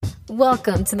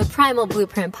Welcome to the Primal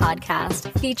Blueprint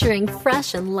podcast, featuring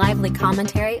fresh and lively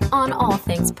commentary on all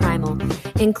things primal,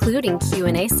 including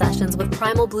Q&A sessions with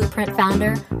Primal Blueprint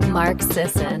founder Mark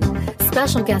Sisson,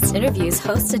 special guest interviews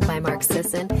hosted by Mark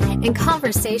Sisson, and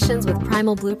conversations with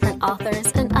Primal Blueprint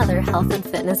authors and other health and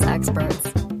fitness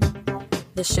experts.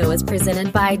 The show is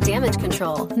presented by Damage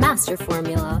Control Master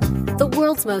Formula, the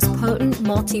world's most potent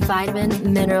multivitamin,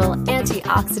 mineral,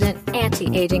 antioxidant,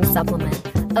 anti-aging supplement,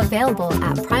 available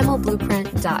at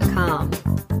primalblueprint.com.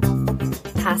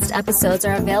 Past episodes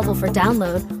are available for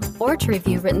download or to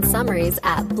review written summaries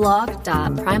at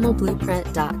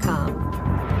blog.primalblueprint.com.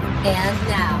 And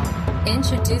now,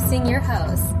 introducing your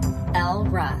host, Elle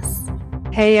Russ.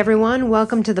 Hey everyone,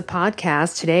 welcome to the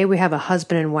podcast. Today we have a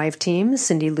husband and wife team,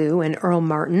 Cindy Lou and Earl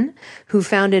Martin, who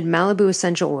founded Malibu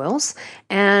Essential Oils.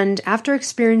 And after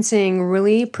experiencing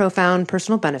really profound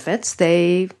personal benefits,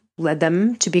 they led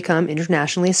them to become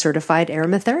internationally certified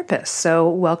aromatherapists. So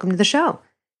welcome to the show.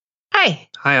 Hi.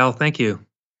 Hi, Elle. Thank you.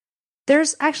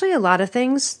 There's actually a lot of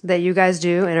things that you guys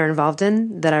do and are involved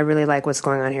in that I really like what's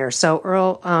going on here. So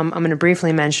Earl, I'm going to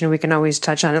briefly mention, we can always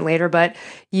touch on it later, but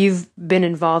you've been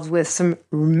involved with some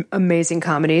amazing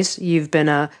comedies. You've been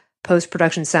a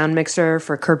post-production sound mixer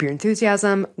for Curb Your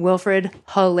Enthusiasm, Wilfred,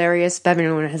 hilarious. If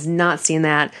anyone has not seen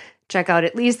that, check out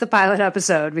at least the pilot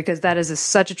episode because that is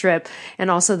such a trip, and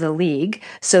also The League.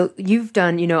 So you've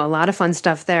done, a lot of fun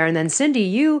stuff there. And then Cindy,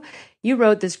 you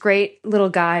wrote this great little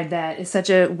guide that is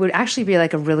would actually be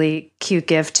like a really cute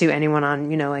gift to anyone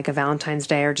on, like a Valentine's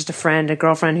Day or just a friend, a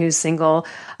girlfriend who's single,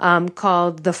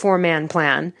 called The 4-Man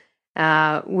Plan,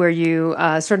 where you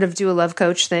sort of do a love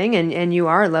coach thing, and you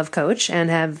are a love coach and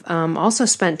have also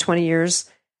spent 20 years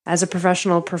as a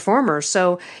professional performer.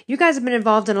 So you guys have been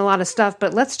involved in a lot of stuff,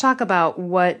 but let's talk about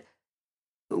what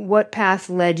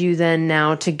path led you then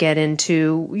now to get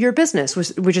into your business,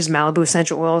 which is Malibu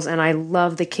Essential Oils. And I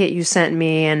love the kit you sent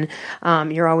me, and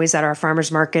you're always at our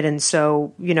farmer's market. And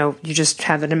so, you just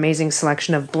have an amazing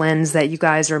selection of blends that you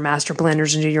guys are master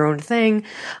blenders and do your own thing.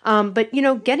 But,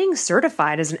 getting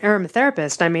certified as an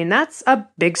aromatherapist, I mean, that's a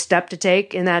big step to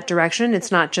take in that direction.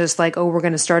 It's not just like, oh, we're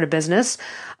going to start a business.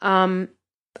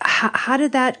 How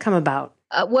did that come about?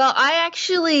 Well, I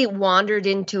actually wandered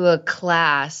into a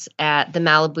class at the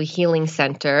Malibu Healing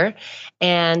Center,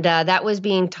 and that was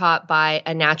being taught by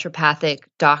a naturopathic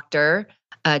doctor,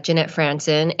 Jeanette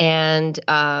Franson, and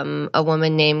a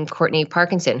woman named Courtney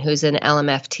Parkinson, who's an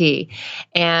LMFT.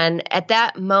 And at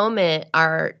that moment,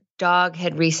 our dog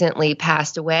had recently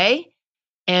passed away.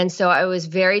 And so I was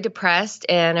very depressed,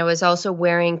 and I was also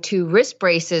wearing 2 wrist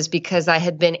braces because I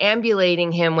had been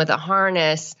ambulating him with a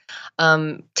harness,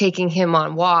 taking him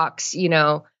on walks,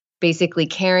 basically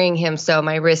carrying him. So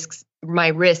my wrists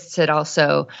had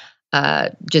also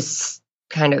just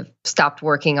kind of stopped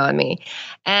working on me.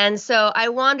 And so I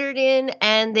wandered in,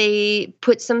 and they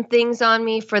put some things on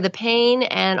me for the pain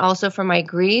and also for my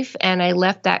grief. And I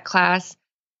left that class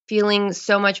feeling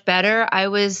so much better. I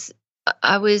was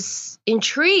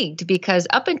intrigued because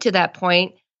up until that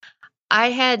point, I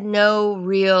had no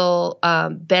real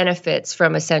benefits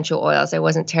from essential oils. I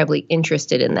wasn't terribly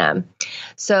interested in them.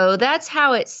 So that's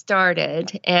how it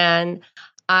started. And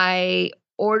I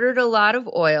ordered a lot of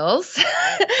oils,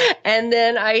 and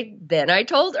then I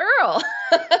told Earl.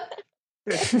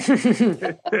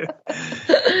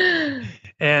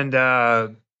 And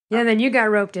then you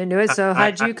got roped into it. So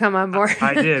how'd you come on board?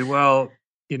 I did. Well,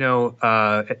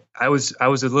 I was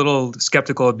a little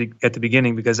skeptical at the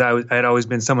beginning because I had always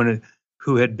been someone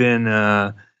who had been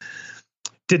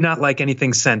did not like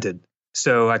anything scented.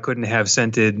 So I couldn't have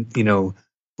scented,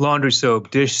 laundry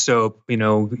soap, dish soap.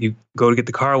 You go to get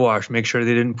the car wash, make sure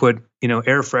they didn't put,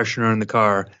 air freshener in the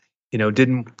car.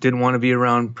 Didn't want to be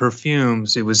around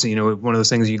perfumes. It was, one of those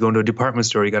things, you go into a department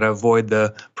store, you got to avoid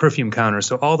the perfume counter.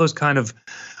 So all those kind of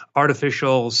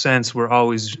artificial scents were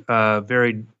always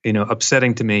very,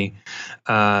 upsetting to me.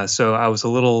 So I was a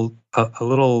little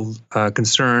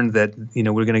concerned that,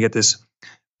 we're going to get this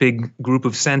big group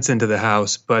of scents into the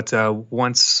house. But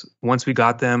once we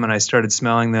got them and I started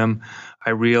smelling them, I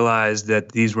realized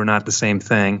that these were not the same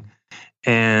thing.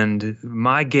 And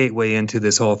my gateway into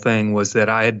this whole thing was that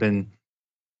I had been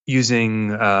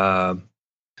using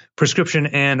prescription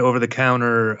and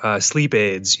over-the-counter sleep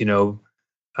aids,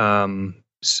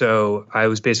 So I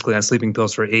was basically on sleeping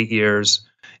pills for 8 years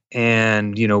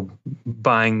and,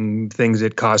 buying things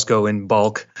at Costco in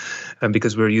bulk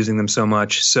because we were using them so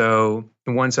much. So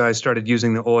once I started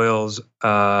using the oils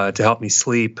to help me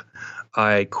sleep,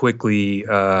 I quickly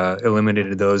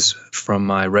eliminated those from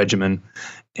my regimen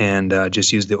and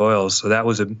just used the oils. So that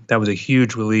was a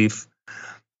huge relief.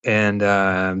 And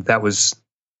that was,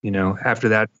 after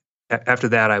that, after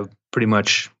that, I pretty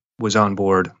much was on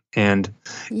board. And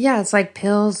yeah, it's like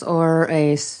pills or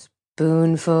a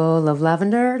spoonful of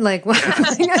lavender. Like, what?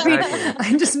 Yes, I mean,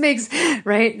 exactly. it just makes,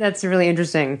 right? That's really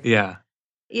interesting. Yeah.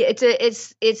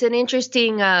 It's an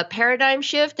interesting paradigm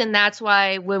shift, and that's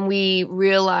why when we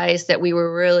realized that we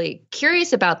were really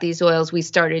curious about these oils, we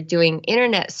started doing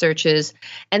internet searches,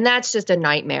 and that's just a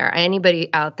nightmare.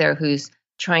 Anybody out there who's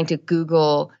trying to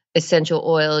Google essential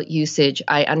oil usage,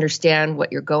 I understand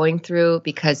what you're going through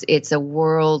because it's a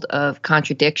world of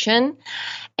contradiction.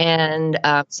 And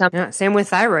Same with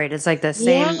thyroid. It's like the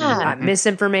same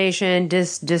misinformation,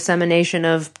 dissemination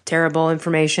of terrible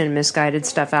information, misguided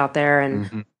stuff out there,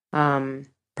 and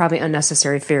probably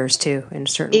unnecessary fears too, in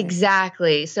certain ways.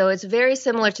 Exactly. So it's very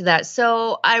similar to that.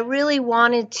 So I really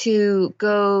wanted to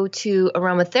go to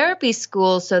aromatherapy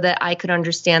school so that I could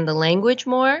understand the language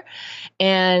more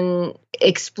and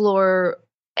explore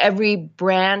every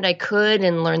brand I could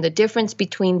and learn the difference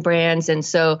between brands. And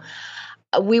so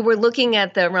we were looking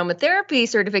at the aromatherapy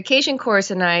certification course,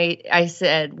 and I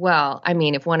said, well, I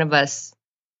mean, if one of us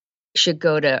should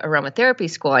go to aromatherapy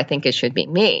school, I think it should be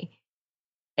me.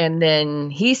 And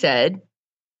then he said,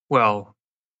 well,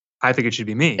 I think it should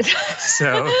be me.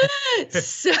 So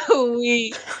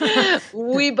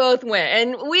we both went,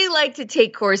 and we like to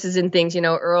take courses and things. You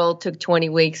know, Earl took 20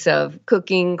 weeks of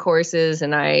cooking courses,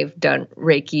 and I've done my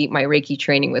Reiki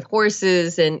training with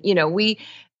horses. And, you know, we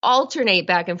alternate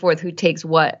back and forth who takes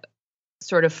what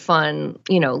sort of fun,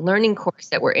 learning course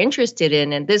that we're interested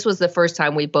in. And this was the first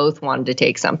time we both wanted to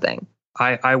take something.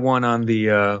 I won on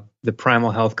the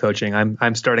Primal Health Coaching.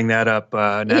 I'm starting that up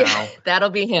now. Yeah, that'll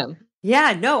be him.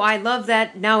 Yeah, no, I love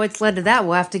that. Now it's led to that.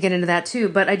 We'll have to get into that too.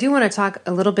 But I do want to talk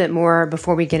a little bit more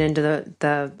before we get into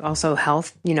the also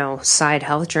health, side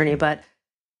health journey. But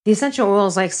the essential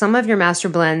oils, like some of your master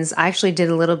blends, I actually did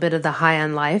a little bit of the High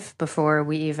on Life before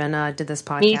we even did this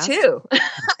podcast. Me too.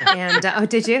 And oh,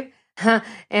 did you?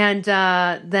 And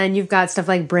then you've got stuff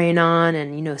like Brain On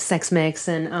and Sex Mix,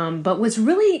 and but what's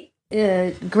really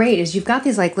great is you've got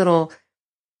these like little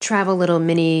travel little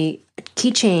mini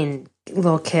keychain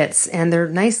little kits, and they're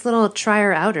nice little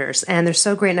trier outers, and they're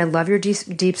so great. And I love your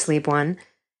deep sleep one,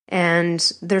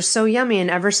 and they're so yummy.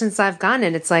 And ever since I've gotten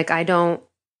it, it's like I don't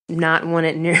not want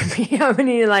it near me. I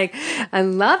mean, like, I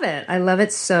love it. I love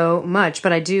it so much.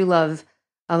 But I do love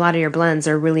a lot of your blends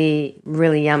are really,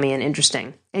 really yummy and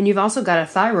interesting. And you've also got a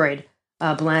thyroid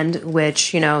blend,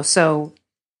 which, so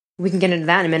we can get into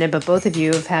that in a minute, but both of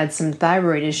you have had some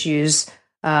thyroid issues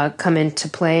come into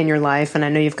play in your life. And I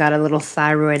know you've got a little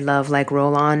thyroid love, like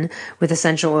roll on with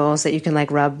essential oils that you can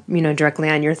like rub, directly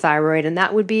on your thyroid. And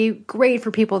that would be great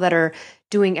for people that are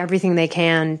doing everything they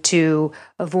can to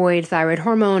avoid thyroid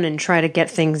hormone and try to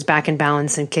get things back in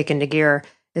balance and kick into gear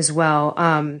as well.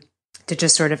 To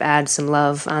just sort of add some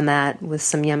love on that with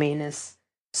some yumminess.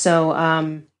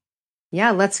 So,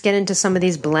 yeah, let's get into some of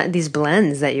these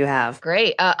blends that you have.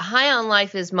 Great. High on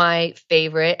Life is my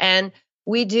favorite. And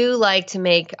we do like to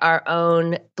make our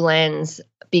own blends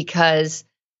because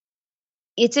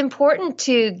it's important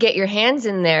to get your hands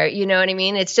in there. You know what I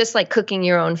mean? It's just like cooking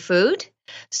your own food.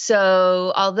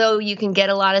 So although you can get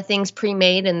a lot of things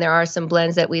pre-made and there are some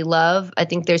blends that we love, I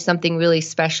think there's something really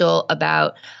special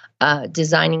about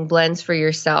designing blends for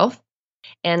yourself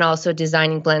and also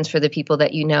designing blends for the people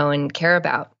that you know and care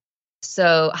about.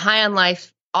 So High on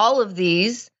Life, all of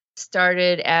these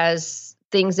started as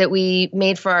things that we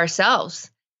made for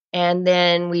ourselves. And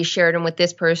then we shared them with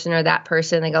this person or that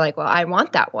person. They go like, well, I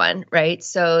want that one, right?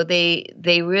 So they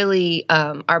really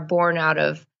are born out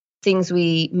of things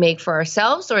we make for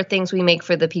ourselves or things we make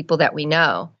for the people that we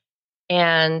know.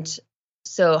 And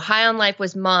so High on Life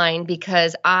was mine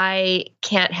because I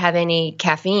can't have any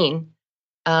caffeine.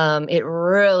 It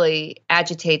really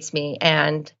agitates me.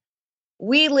 And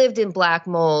we lived in black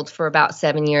mold for about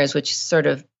 7 years, which sort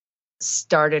of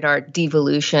started our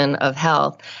devolution of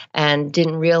health and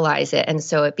didn't realize it. And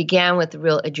so it began with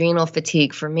real adrenal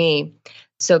fatigue for me.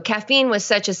 So caffeine was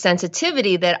such a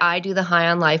sensitivity that I do the High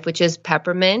on Life, which is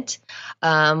peppermint,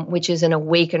 which is an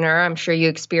awakener. I'm sure you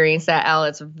experienced that, Elle.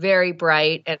 It's very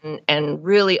bright and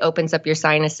really opens up your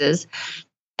sinuses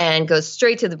and goes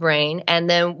straight to the brain. And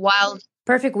then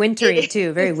perfect wintry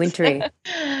too, very wintry,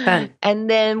 fun. And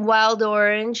then wild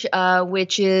orange,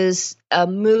 which is a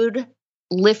mood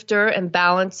lifter and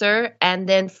balancer, and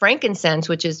then frankincense,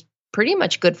 which is pretty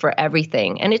much good for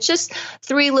everything. And it's just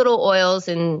 3 little oils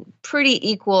in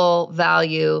pretty equal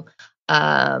value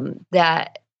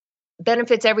that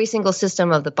benefits every single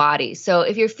system of the body. So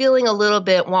if you're feeling a little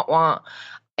bit wah-wah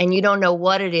and you don't know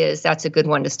what it is, that's a good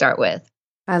one to start with.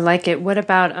 I like it. What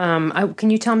about, can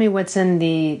you tell me what's in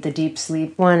the deep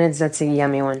sleep one? That's a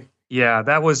yummy one. Yeah,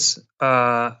 that was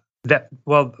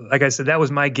like I said, that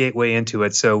was my gateway into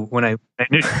it. So when I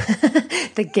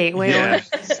the gateway yeah,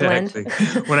 blend.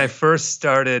 exactly. When I first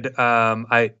started,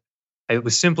 I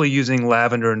was simply using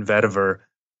lavender and vetiver,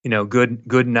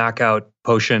 good knockout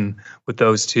potion with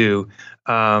those two.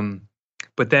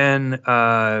 But then,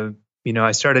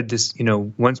 I started just,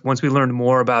 once we learned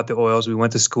more about the oils, we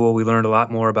went to school, we learned a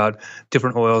lot more about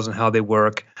different oils and how they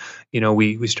work.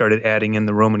 We started adding in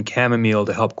the Roman chamomile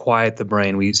to help quiet the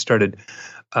brain. We started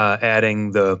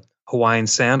adding the Hawaiian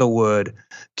sandalwood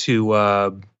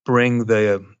to bring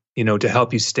to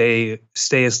help you stay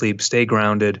asleep, stay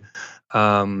grounded.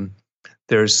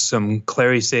 There's some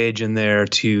clary sage in there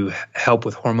to help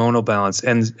with hormonal balance,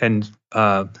 and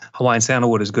Hawaiian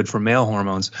sandalwood is good for male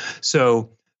hormones. So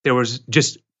there was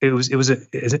just it was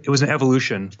an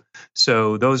evolution.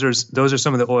 So those are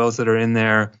some of the oils that are in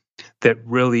there that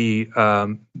really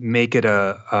make it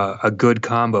a good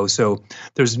combo. So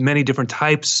there's many different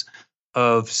types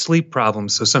of sleep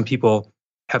problems. So some people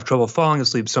have trouble falling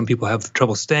asleep. Some people have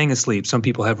trouble staying asleep. Some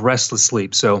people have restless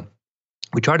sleep. So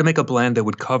we try to make a blend that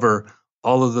would cover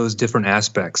all of those different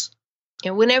aspects.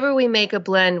 And whenever we make a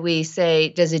blend, we say,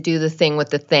 does it do the thing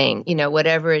with the thing?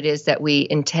 Whatever it is that we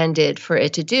intended for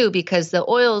it to do, because the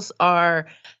oils are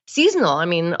seasonal. I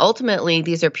mean, ultimately,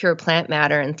 these are pure plant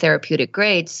matter and therapeutic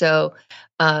grade. So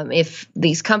if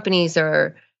these companies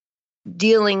are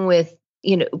dealing with,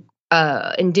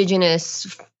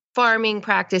 indigenous farming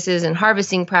practices and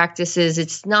harvesting practices,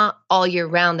 it's not all year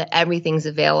round that everything's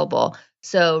available.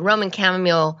 So Roman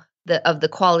chamomile, of the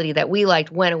quality that we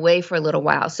liked, went away for a little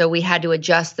while. So we had to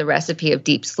adjust the recipe of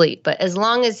deep sleep. But as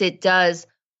long as it does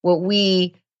what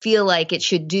we feel like it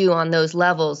should do on those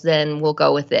levels, then we'll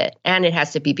go with it. And it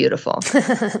has to be beautiful.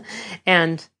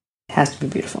 And it has to be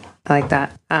beautiful. I like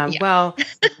that. Yeah. Well,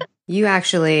 you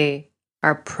actually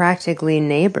are practically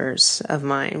neighbors of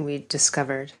mine, we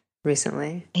discovered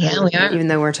recently. Yeah, we are. Even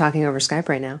though we're talking over Skype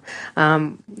right now.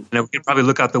 We can probably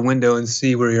look out the window and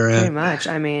see where you're at. Pretty much.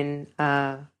 I mean,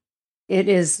 it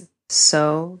is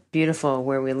so beautiful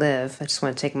where we live. I just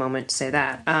want to take a moment to say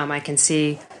that. I can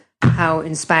see how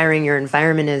inspiring your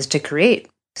environment is to create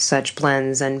such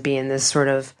blends and be in this sort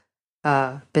of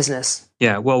business.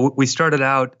 Yeah, well, we started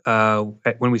out,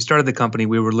 when we started the company,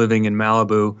 we were living in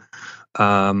Malibu,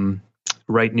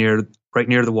 right near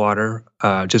the water,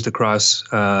 just across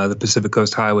the Pacific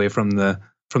Coast Highway from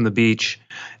the beach.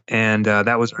 And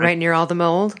that was right near all the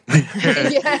mold.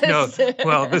 Yes. No,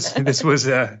 well, this was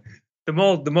the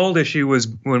mold issue was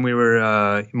when we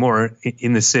were more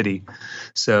in the city.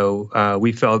 So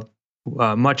we felt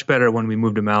much better when we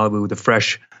moved to Malibu with the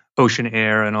fresh ocean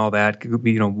air and all that.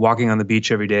 Walking on the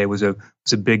beach every day was a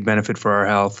big benefit for our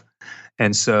health.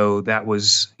 And so that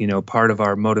was, part of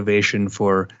our motivation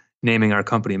for naming our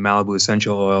company Malibu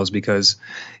Essential Oils, because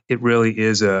it really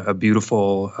is a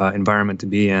beautiful environment to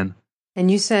be in. And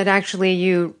you said actually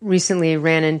you recently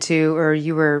ran into, or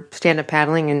you were stand-up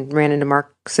paddling and ran into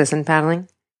Mark Sisson paddling?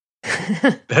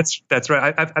 That's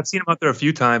right. I've seen him out there a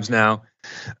few times now.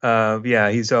 Yeah,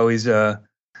 he's always a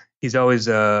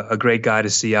great guy to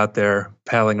see out there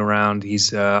paddling around.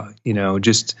 He's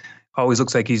just always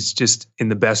looks like he's just in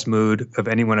the best mood of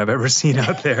anyone I've ever seen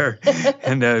out there,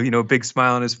 and big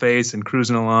smile on his face and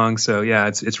cruising along. So yeah,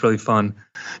 it's really fun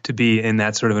to be in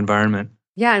that sort of environment.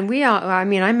 Yeah,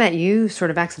 and I met you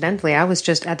sort of accidentally. I was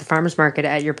just at the farmer's market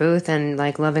at your booth and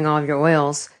loving all of your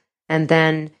oils. And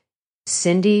then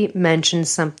Cindy mentioned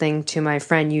something to my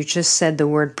friend. You just said the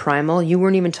word primal. You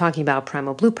weren't even talking about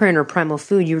Primal Blueprint or Primal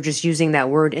Food. You were just using that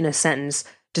word in a sentence,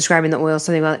 describing the oil,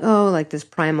 something about, this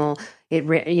primal, it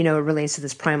relates to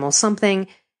this primal something.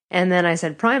 And then I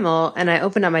said primal, and I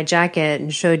opened up my jacket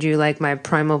and showed you my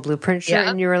Primal Blueprint shirt,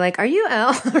 and you were like, "Are you Elle?"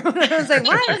 I was like,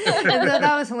 "What?" And so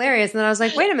that was hilarious. And then I was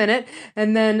like, "Wait a minute!"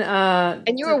 And then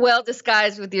and you were well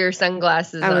disguised with your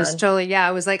sunglasses. I was totally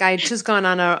I was like, I had just gone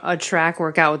on a track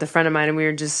workout with a friend of mine, and we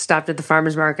were just stopped at the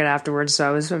farmer's market afterwards.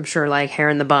 So I'm sure hair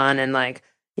in the bun and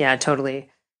totally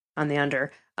on the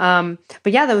under. But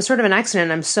yeah, that was sort of an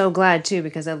accident. I'm so glad too,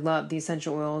 because I love the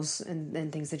essential oils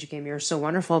and things that you gave me are so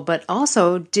wonderful, but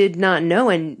also did not know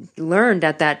and learned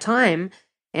at that time.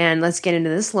 And let's get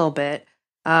into this a little bit.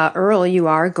 Earl, you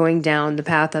are going down the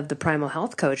path of the Primal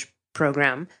Health Coach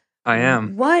program. I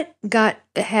am. What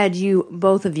had you,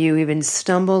 both of you, even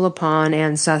stumble upon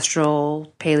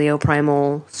ancestral paleo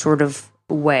primal sort of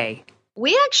way?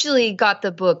 We actually got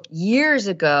the book years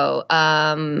ago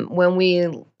when we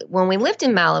lived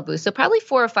in Malibu. So probably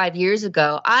 4 or 5 years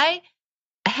ago, I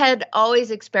had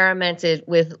always experimented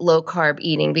with low carb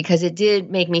eating because it did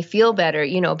make me feel better.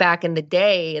 Back in the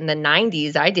day, in the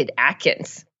 90s, I did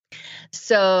Atkins.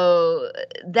 So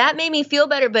that made me feel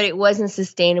better, but it wasn't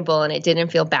sustainable and it didn't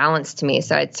feel balanced to me.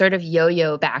 So I'd sort of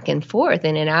yo-yo back and forth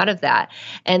in and out of that.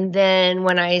 And then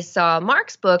when I saw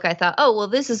Mark's book, I thought, oh, well,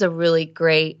 this is a really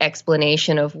great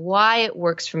explanation of why it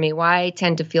works for me, why I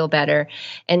tend to feel better.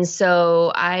 And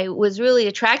so I was really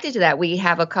attracted to that. We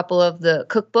have a couple of the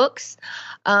cookbooks.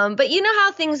 But you know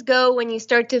how things go when you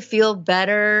start to feel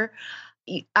better.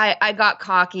 I got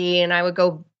cocky and I would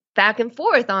go back and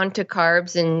forth onto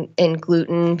carbs and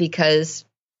gluten because,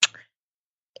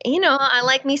 I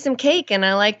like me some cake and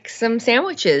I like some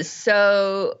sandwiches.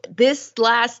 So this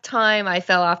last time I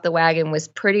fell off the wagon was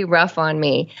pretty rough on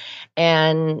me.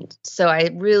 And so I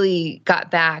really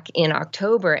got back in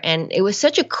October, and it was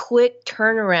such a quick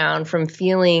turnaround from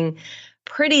feeling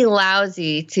pretty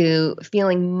lousy to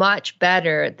feeling much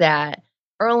better that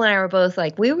Earl and I were both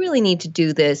like, we really need to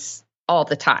do this all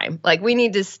the time. Like, we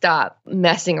need to stop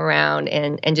messing around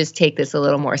and just take this a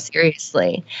little more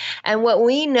seriously. And what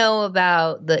we know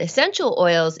about the essential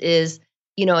oils is,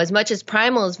 as much as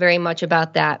Primal is very much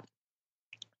about that,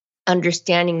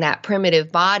 understanding that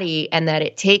primitive body and that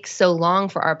it takes so long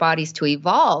for our bodies to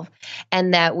evolve,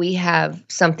 and that we have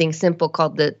something simple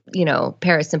called the,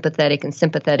 parasympathetic and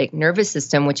sympathetic nervous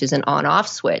system, which is an on-off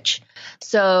switch.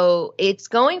 So it's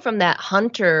going from that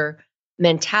hunter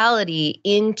mentality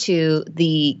into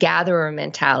the gatherer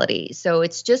mentality. So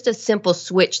it's just a simple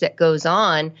switch that goes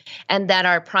on and that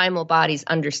our primal bodies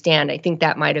understand. I think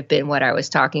that might have been what I was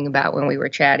talking about when we were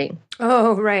chatting.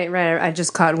 Oh, right. I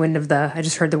just caught wind of I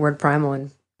just heard the word primal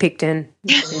and peeked in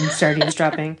and started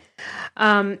eavesdropping.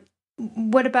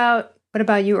 What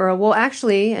about you, Earl? Well,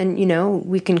 actually, and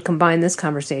we can combine this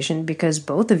conversation because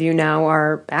both of you now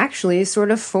are actually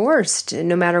sort of forced,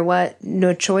 no matter what,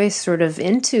 no choice sort of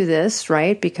into this,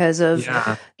 right? Because of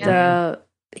the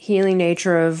healing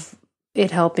nature of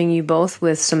it helping you both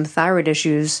with some thyroid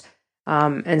issues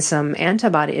and some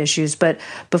antibody issues. But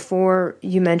before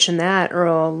you mention that,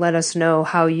 Earl, let us know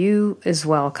how you as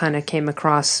well kind of came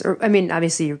across,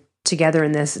 obviously you're together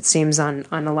in this, it seems, on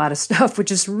a lot of stuff,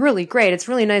 which is really great. It's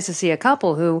really nice to see a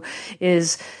couple who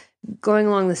is going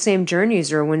along the same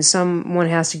journeys, or when someone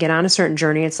has to get on a certain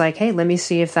journey, it's like, hey, let me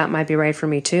see if that might be right for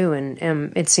me too.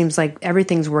 And it seems like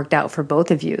everything's worked out for both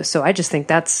of you. So I just think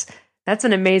that's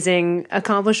an amazing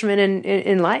accomplishment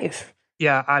in life.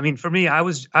 Yeah. I mean, for me, I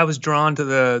was drawn to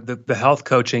the health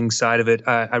coaching side of it.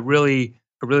 I really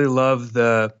love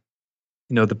the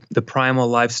primal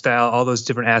lifestyle, all those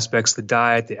different aspects, the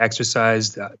diet, the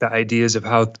exercise, the ideas of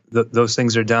how those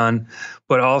things are done,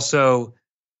 but also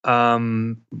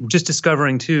just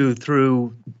discovering too,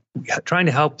 through trying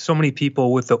to help so many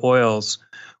people with the oils.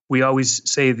 We always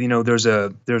say, there's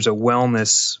a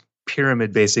wellness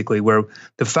pyramid, basically, where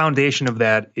the foundation of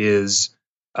that is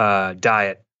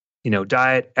diet.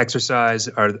 Diet, exercise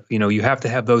are, you have to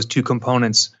have those two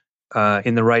components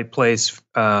in the right place.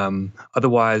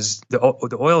 Otherwise,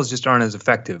 the oils just aren't as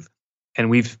effective. And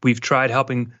we've tried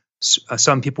helping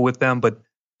some people with them, but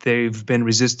they've been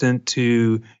resistant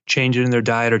to changing their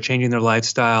diet or changing their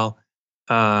lifestyle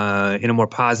in a more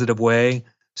positive way.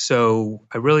 So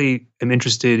I really am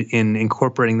interested in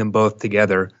incorporating them both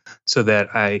together, so that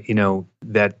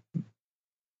that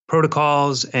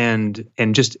protocols and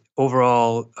just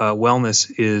overall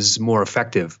wellness is more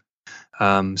effective.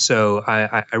 So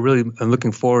I really am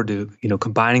looking forward to,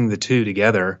 combining the two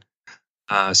together,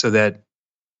 so that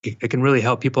it can really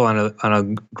help people on a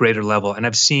greater level. And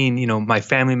I've seen, my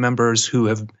family members who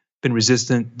have been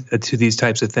resistant to these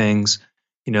types of things.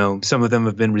 Some of them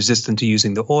have been resistant to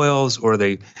using the oils, or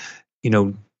they,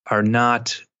 are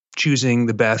not choosing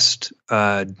the best,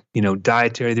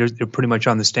 dietary. They're pretty much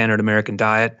on the standard American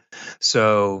diet.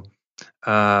 So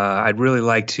I'd really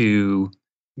like to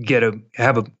be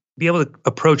able to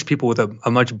approach people with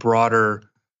a much broader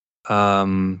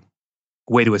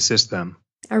way to assist them.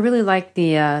 I really like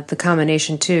the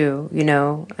combination too,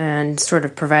 and sort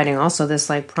of providing also this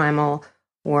like primal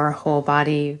or whole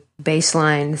body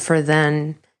baseline for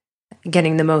then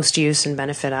getting the most use and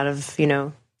benefit out of,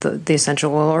 the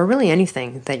essential oil, or really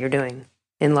anything that you're doing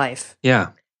in life. Yeah.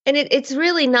 And it's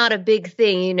really not a big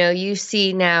thing. You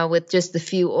see now with just the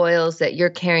few oils that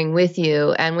you're carrying with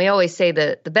you. And we always say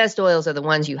that the best oils are the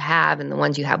ones you have and the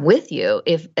ones you have with you,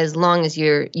 as long as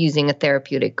you're using a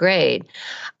therapeutic grade.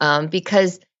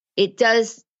 Because it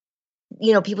does,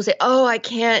 people say, oh, I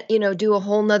can't, do a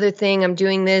whole nother thing. I'm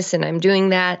doing this and I'm doing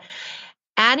that.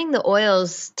 Adding the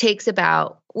oils takes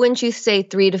about, wouldn't you say,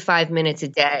 3 to 5 minutes a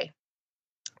day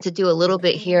to do a little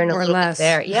bit here and a or little less. bit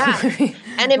there. Yeah.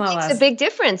 And it makes a big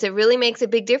difference. It really makes a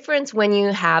big difference when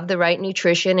you have the right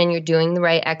nutrition and you're doing the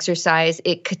right exercise.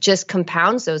 It just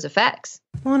compounds those effects.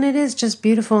 Well, and it is just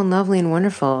beautiful and lovely and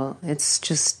wonderful. It's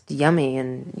just yummy.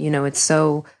 And, it's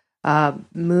so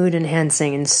mood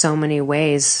enhancing in so many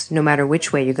ways, no matter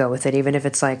which way you go with it, even if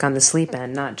it's like on the sleep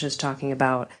end, not just talking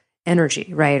about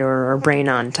energy, right? Or brain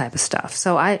on type of stuff.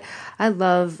 So I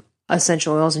love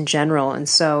essential oils in general. And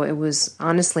so it was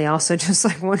honestly also just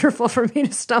like wonderful for me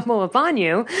to stumble upon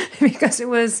you because it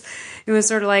was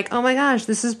sort of like, oh my gosh,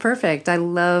 this is perfect. I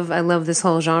love this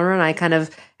whole genre, and I kind of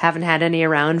haven't had any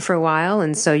around for a while.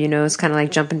 And so, it's kind of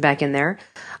like jumping back in there.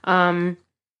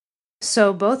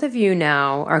 So both of you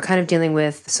now are kind of dealing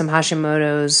with some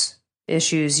Hashimoto's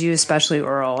issues, you especially,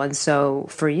 Earl. And so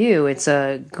for you, it's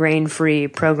a grain-free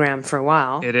program for a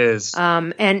while. It is.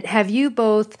 And have you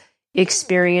both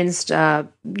experienced,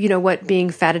 what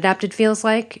being fat adapted feels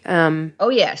like? Oh,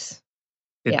 yes.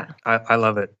 I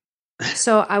love it.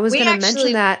 So I was going to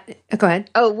mention that. Go ahead.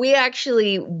 Oh, we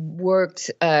actually worked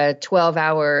a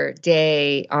 12-hour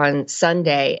day on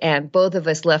Sunday, and both of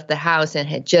us left the house and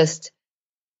had just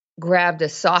grabbed a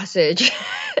sausage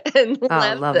and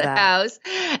left the house.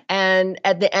 And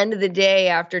at the end of the day,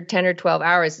 after 10 or 12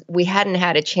 hours, we hadn't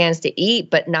had a chance to eat,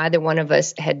 but neither one of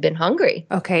us had been hungry.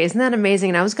 Okay. Isn't that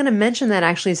amazing? And I was going to mention that.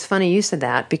 Actually, it's funny you said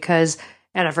that because,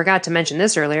 and I forgot to mention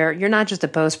this earlier, you're not just a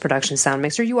post-production sound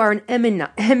mixer. You are an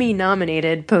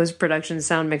Emmy-nominated post-production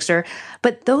sound mixer.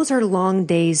 But those are long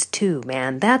days too,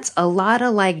 man. That's a lot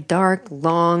of like dark,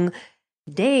 long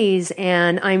days.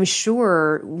 And I'm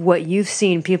sure what you've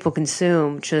seen people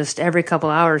consume just every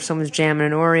couple hours, someone's jamming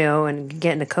an Oreo and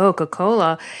getting a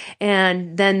Coca-Cola,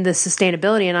 and then the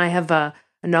sustainability. And I have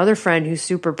another friend who's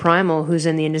super primal, who's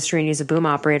in the industry, and he's a boom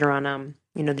operator on,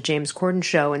 the James Corden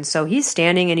show. And so he's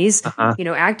standing and he's,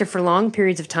 active for long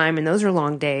periods of time. And those are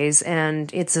long days,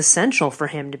 and it's essential for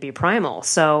him to be primal.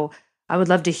 So I would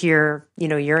love to hear,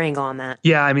 your angle on that.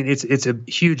 Yeah, I mean, it's a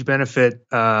huge benefit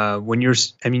when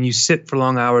you sit for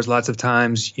long hours. Lots of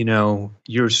times, you're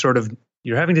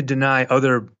having to deny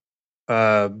other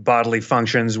bodily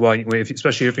functions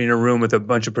especially if you're in a room with a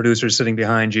bunch of producers sitting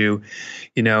behind you,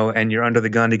 and you're under the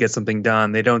gun to get something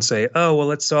done. They don't say, oh, well,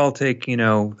 let's all take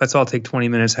 20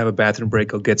 minutes, have a bathroom break,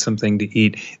 go get something to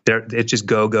eat. It's just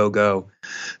go.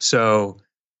 So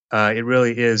it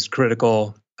really is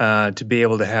critical to be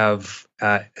able to have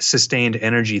sustained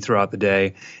energy throughout the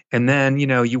day. And then,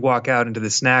 you walk out into the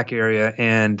snack area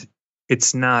and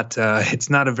it's not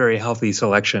a very healthy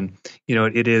selection.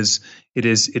 It is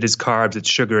carbs, it's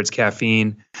sugar, it's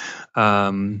caffeine.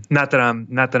 Not that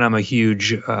I'm a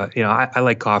huge, I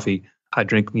like coffee. I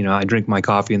drink my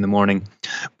coffee in the morning,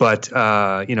 but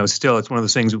still it's one of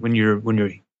those things when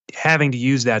you're having to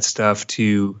use that stuff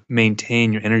to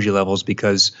maintain your energy levels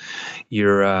because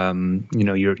you're on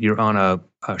a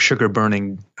sugar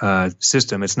burning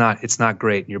system. It's not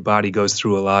great. Your body goes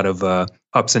through a lot of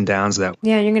ups and downs that.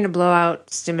 Yeah, you're going to blow out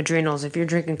some adrenals if you're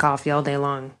drinking coffee all day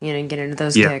long. And get into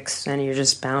those kicks, and you're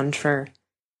just bound for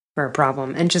a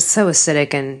problem, and just so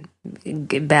acidic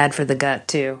and bad for the gut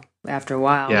too. After a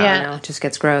while, it just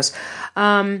gets gross.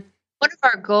 One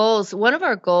of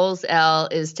our goals, Elle,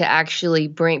 is to actually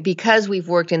because we've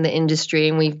worked in the industry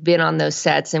and we've been on those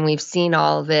sets and we've seen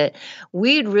all of it,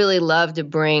 we'd really love to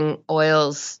bring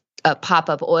oils, a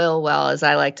pop-up oil well, as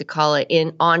I like to call it,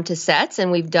 onto sets.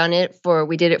 And we did it for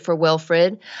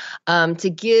Wilfred, to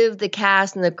give the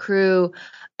cast and the crew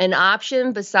an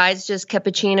option besides just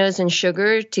cappuccinos and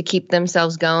sugar to keep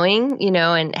themselves going,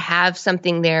 and have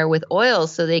something there with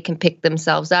oils so they can pick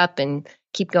themselves up and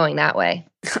keep going that way.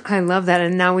 I love that.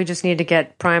 And now we just need to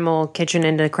get Primal Kitchen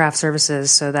into craft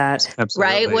services so that...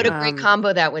 Absolutely. Right? What a great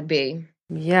combo that would be.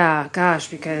 Yeah, gosh,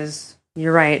 because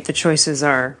you're right. The choices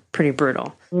are pretty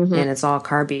brutal, and it's all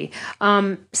carby.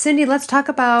 Cindy, let's talk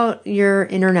about your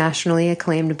internationally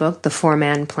acclaimed book, The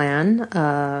 4-Man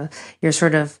Plan, your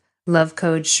sort of love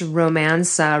coach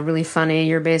romance, really funny.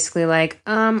 You're basically like,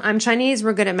 I'm Chinese,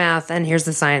 we're good at math, and here's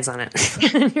the science on it.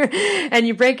 And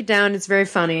you break it down. It's very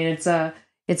funny, and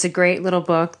it's a great little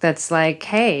book that's like,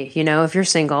 hey, if you're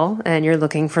single and you're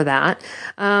looking for that,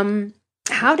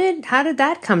 how did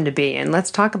that come to be? And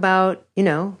let's talk about,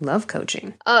 love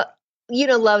coaching.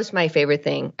 Love's my favorite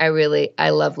thing. I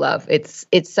love love. It's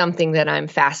something that I'm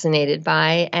fascinated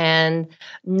by. And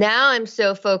now I'm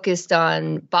so focused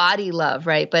on body love,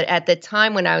 right? But at the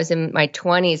time when I was in my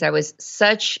 20s, I was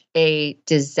such a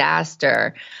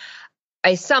disaster.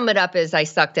 I sum it up as I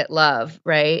sucked at love,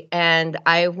 right? And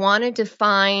I wanted to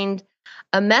find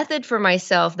a method for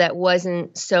myself that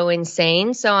wasn't so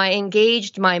insane. So I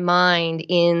engaged my mind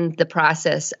in the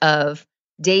process of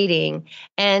dating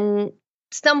and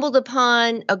stumbled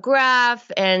upon a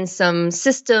graph and some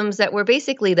systems that were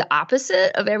basically the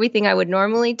opposite of everything I would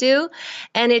normally do.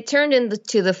 And it turned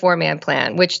into the 4-man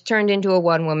plan, which turned into a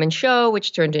 1-woman show,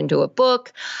 which turned into a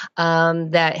book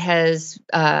that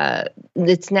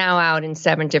it's now out in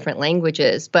 7 different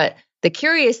languages. But the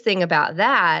curious thing about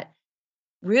that,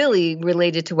 really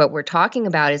related to what we're talking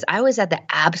about, is I was at the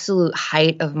absolute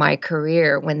height of my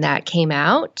career when that came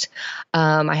out.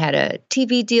 I had a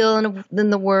TV deal in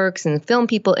the works and film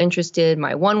people interested.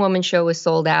 My 1-woman show was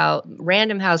sold out.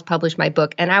 Random House published my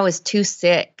book, and I was too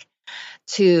sick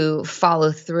to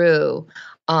follow through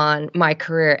on my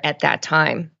career at that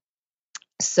time.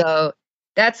 So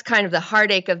that's kind of the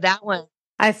heartache of that one.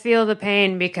 I feel the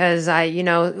pain because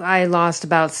I lost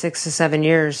about 6 to 7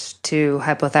 years to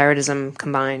hypothyroidism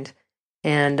combined,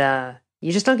 and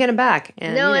you just don't get them back.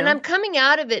 And I'm coming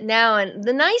out of it now. And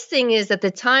the nice thing is, at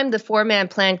the time the 4-man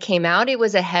plan came out, it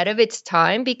was ahead of its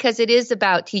time because it is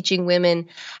about teaching women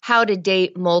how to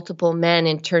date multiple men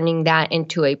and turning that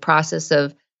into a process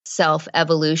of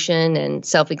self-evolution and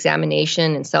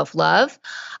self-examination and self-love.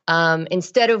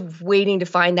 Instead of waiting to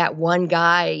find that one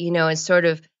guy, and sort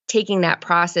of taking that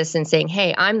process and saying,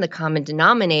 hey, I'm the common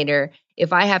denominator.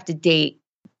 If I have to date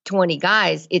 20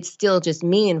 guys, it's still just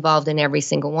me involved in every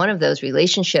single one of those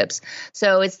relationships.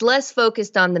 So it's less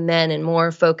focused on the men and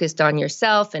more focused on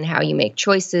yourself and how you make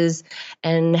choices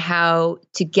and how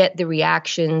to get the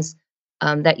reactions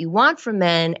that you want from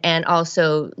men, and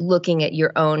also looking at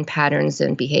your own patterns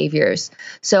and behaviors.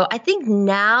 So I think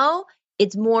now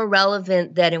it's more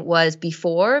relevant than it was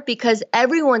before because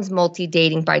everyone's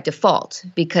multi-dating by default,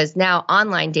 because now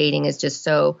online dating is just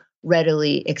so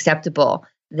readily acceptable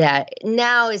that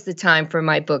now is the time for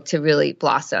my book to really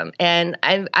blossom. And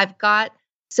I've got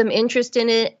some interest in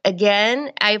it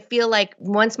again. I feel like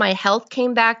once my health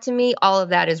came back to me, all of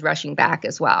that is rushing back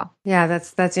as well. Yeah,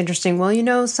 that's interesting.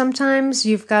 Well, sometimes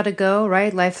you've got to go,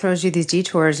 right? Life throws you these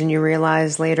detours and you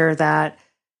realize later that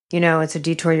it's a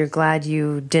detour you're glad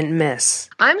you didn't miss.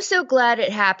 I'm so glad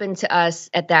it happened to us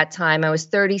at that time. I was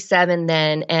 37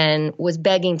 then and was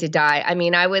begging to die. I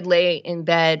mean, I would lay in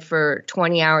bed for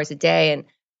 20 hours a day, and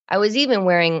I was even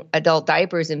wearing adult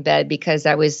diapers in bed because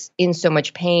I was in so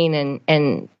much pain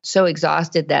and so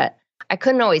exhausted that I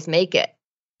couldn't always make it.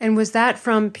 And was that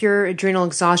from pure adrenal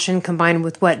exhaustion combined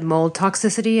with mold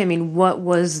toxicity? I mean, what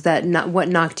was that? What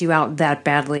knocked you out that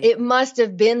badly? It must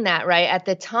have been that, right? At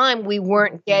the time, we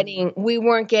weren't getting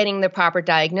the proper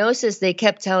diagnosis. They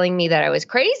kept telling me that I was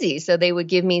crazy, so they would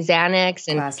give me Xanax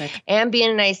and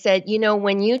Ambien. And I said,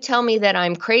 when you tell me that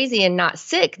I'm crazy and not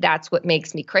sick, that's what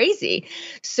makes me crazy.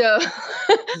 So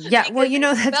yeah, well,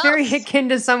 that's very akin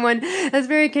to someone. That's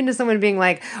very akin to someone being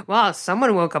like, "Well,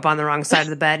 someone woke up on the wrong side of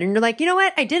the bed," and you're like, "You know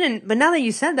what? I didn't, but now that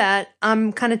you said that,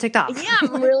 I'm kind of ticked off." Yeah,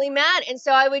 I'm really mad. And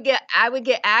so I would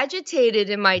get agitated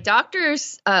in my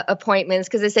doctor's appointments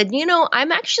because I said,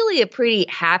 I'm actually a pretty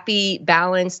happy,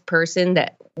 balanced person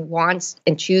that wants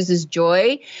and chooses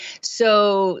joy.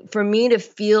 So for me to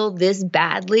feel this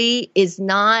badly it's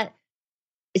not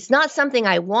something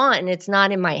I want, and it's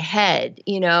not in my head,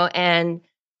 and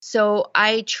so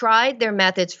I tried their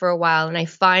methods for a while, and I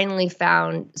finally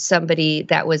found somebody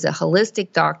that was a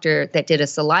holistic doctor that did a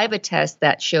saliva test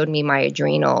that showed me my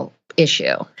adrenal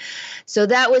issue. So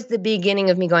that was the beginning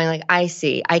of me going like, I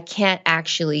see, I can't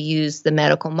actually use the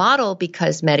medical model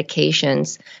because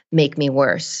medications make me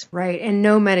worse. Right. And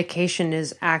no medication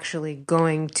is actually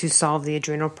going to solve the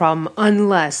adrenal problem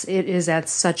unless it is at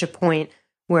such a point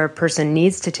where a person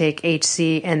needs to take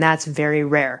HC, and that's very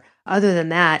rare. Other than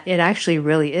that, it actually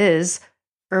really is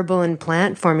herbal and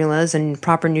plant formulas and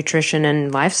proper nutrition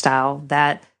and lifestyle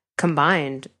that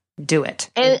combined do it.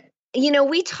 And,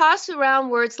 we toss around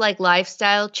words like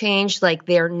lifestyle change like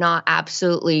they're not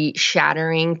absolutely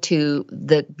shattering to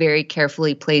the very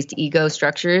carefully placed ego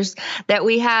structures that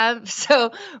we have.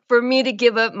 So for me to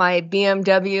give up my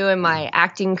BMW and my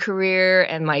acting career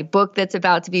and my book that's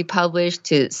about to be published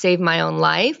to save my own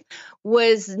life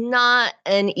was not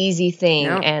an easy thing.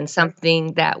 No. And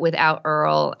something that without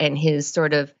Earl and his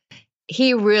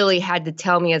he really had to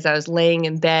tell me as I was laying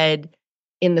in bed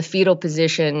in the fetal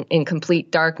position in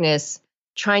complete darkness,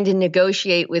 trying to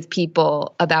negotiate with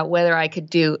people about whether I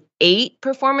could do 8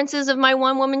 performances of my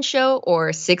 1-woman show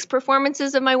or 6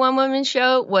 performances of my 1-woman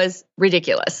show was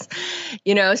ridiculous.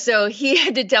 So he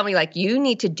had to tell me you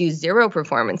need to do 0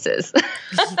 performances.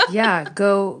 Yeah,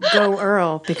 go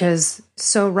Earl, because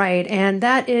so right. And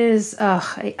that is,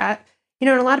 and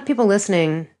a lot of people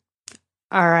listening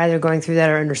are either going through that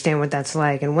or understand what that's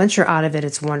like. And once you're out of it,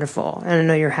 it's wonderful. And I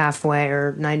know you're halfway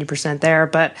or 90% there,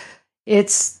 but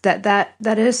It's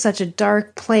that is such a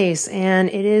dark place, and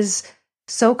it is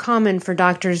so common for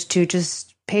doctors to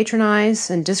just patronize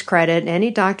and discredit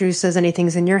any doctor who says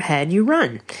anything's in your head. You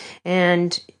run,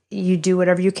 and you do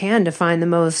whatever you can to find the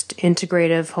most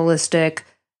integrative, holistic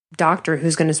doctor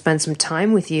who's going to spend some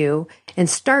time with you and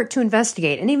start to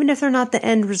investigate. And even if they're not the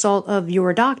end result of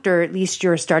your doctor, at least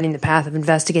you're starting the path of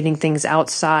investigating things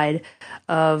outside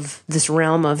of this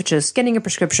realm of just getting a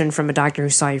prescription from a doctor who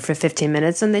saw you for 15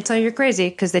 minutes and they tell you you're crazy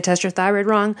because they test your thyroid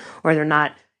wrong, or they're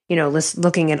not,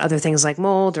 looking at other things like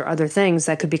mold or other things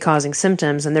that could be causing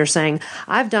symptoms. And they're saying,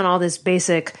 I've done all this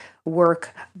basic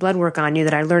blood work on you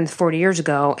that I learned 40 years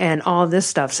ago, and all this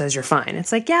stuff says you're fine.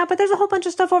 It's like, yeah, but there's a whole bunch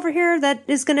of stuff over here that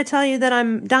is going to tell you that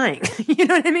I'm dying. You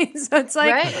know what I mean? So it's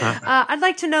like, right. I'd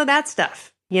like to know that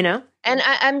stuff, And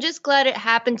I'm just glad it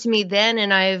happened to me then.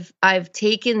 And I've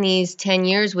taken these 10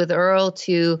 years with Earl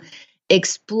to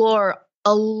explore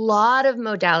a lot of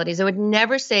modalities. I would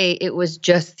never say it was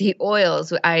just the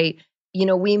oils.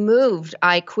 We moved.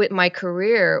 I quit my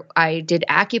career. I did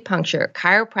acupuncture,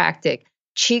 chiropractic,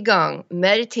 qigong,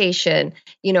 meditation,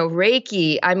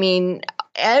 Reiki. I mean,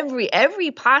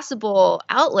 every possible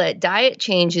outlet, diet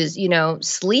changes,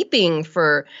 sleeping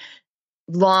for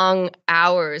long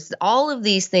hours. All of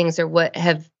these things are what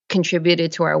have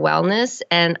contributed to our wellness.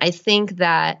 And I think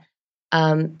that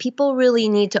people really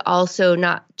need to also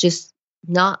not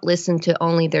listen to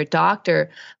only their doctor,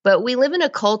 but we live in a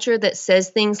culture that says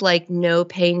things like no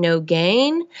pain, no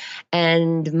gain,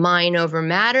 and mind over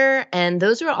matter. And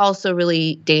those are also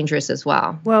really dangerous as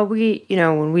well. Well,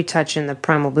 when we touch in the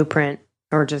Primal Blueprint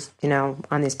or just,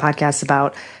 on these podcasts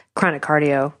about chronic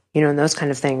cardio, and those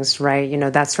kind of things, right?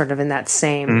 That's sort of in that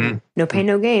same no pain,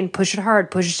 no gain, push it hard,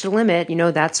 push it to the limit.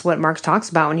 That's what Mark talks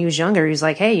about when he was younger. He's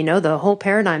like, hey, the whole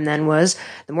paradigm then was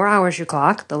the more hours you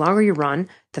clock, the longer you run,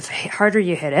 the harder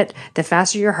you hit it, the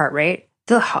faster your heart rate,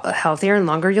 the healthier and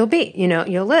longer you'll be,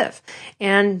 you'll live.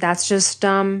 And that's just,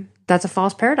 that's a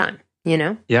false paradigm,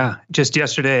 Yeah. Just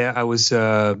yesterday I was,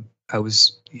 had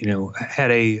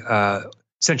a,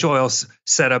 essential oils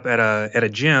set up at a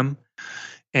gym.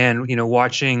 And,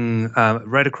 watching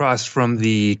right across from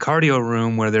the cardio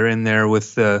room where they're in there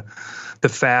with the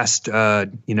fast,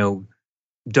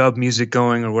 dub music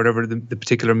going or whatever the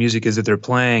particular music is that they're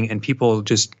playing, and people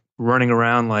just running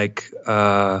around like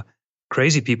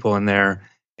crazy people in there.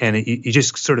 And you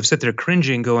just sort of sit there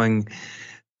cringing going,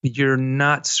 you're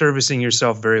not servicing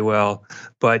yourself very well,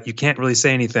 but you can't really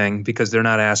say anything because they're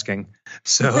not asking.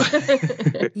 So,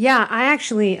 yeah, I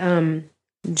actually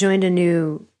joined a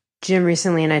new gym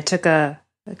recently, and I took a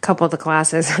couple of the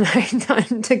classes, and I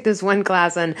took this one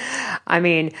class, and I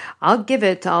mean, I'll give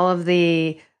it to all of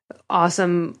the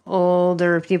awesome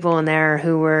older people in there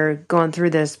who were going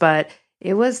through this, but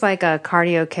it was like a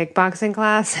cardio kickboxing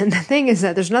class. And the thing is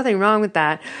that there's nothing wrong with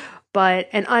that,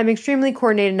 and I'm extremely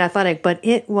coordinated and athletic, but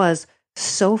it was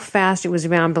so fast, it was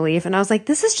beyond belief. And I was like,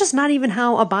 this is just not even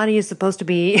how a body is supposed to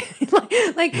be.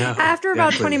 After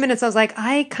about 20 minutes, I was like,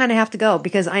 I kind of have to go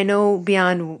because I know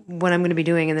beyond what I'm going to be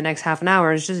doing in the next half an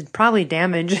hour is just probably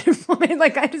damage.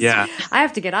 I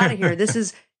have to get out of here. This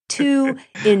is too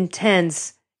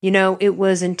intense. It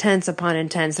was intense upon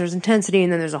intense. There's intensity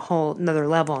and then there's a whole another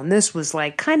level. And this was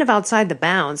like kind of outside the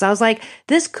bounds. I was like,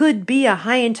 this could be a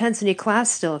high intensity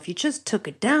class still if you just took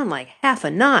it down like half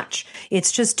a notch.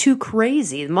 It's just too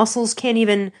crazy. The muscles can't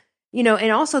even,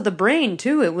 and also the brain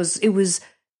too. It was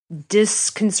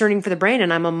disconcerting for the brain.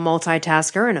 And I'm a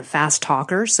multitasker and a fast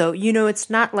talker. So, it's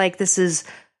not like this is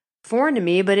foreign to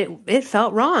me, but it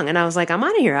felt wrong. And I was like, I'm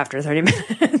out of here after 30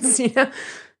 minutes,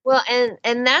 Well,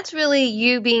 and that's really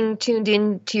you being tuned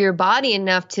into your body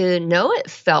enough to know it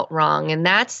felt wrong. And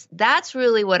that's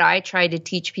really what I try to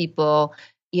teach people,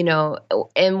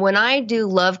 and when I do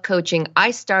love coaching, I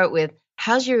start with,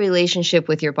 how's your relationship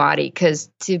with your body?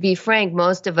 Because to be frank,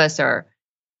 most of us are,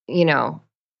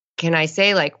 can I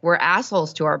say, like, we're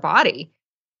assholes to our body.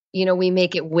 We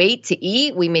make it wait to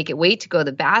eat. We make it wait to go to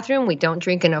the bathroom. We don't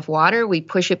drink enough water. We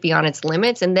push it beyond its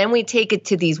limits. And then we take it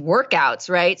to these workouts,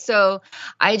 right? So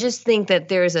I just think that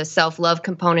there's a self-love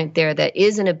component there that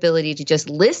is an ability to just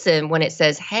listen when it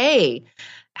says, hey,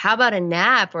 how about a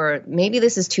nap? Or maybe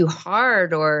this is too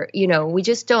hard, or, we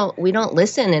don't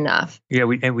listen enough. Yeah.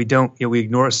 We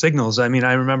ignore signals. I mean,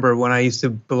 I remember when I used to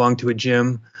belong to a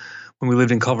gym when we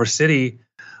lived in Culver City,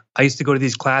 I used to go to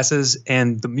these classes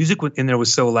and the music in there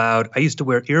was so loud. I used to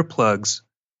wear earplugs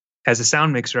as a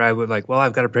sound mixer. I would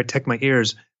I've got to protect my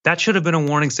ears. That should have been a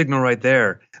warning signal right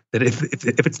there. That if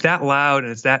it's that loud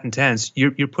and it's that intense,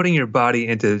 you're putting your body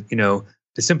into,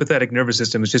 the sympathetic nervous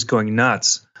system is just going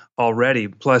nuts already.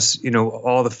 Plus,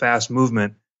 all the fast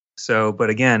movement. So, but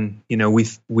again,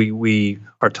 we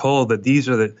are told that these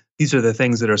are the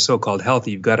things that are so-called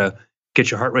healthy. You've got to get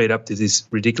your heart rate up to these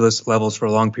ridiculous levels for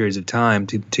long periods of time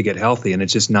to get healthy, and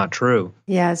it's just not true.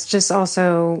 Yeah, it's just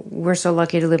also, we're so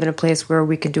lucky to live in a place where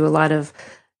we can do a lot of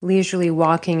leisurely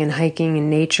walking and hiking in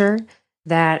nature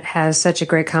that has such a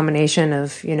great combination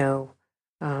of,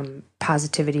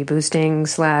 positivity boosting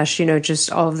 /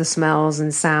 just all of the smells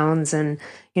and sounds, and,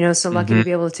 so lucky to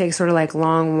be able to take sort of like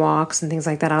long walks and things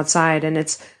like that outside. And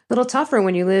it's a little tougher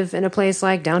when you live in a place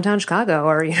like downtown Chicago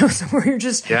or, somewhere you're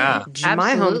just my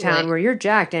hometown where you're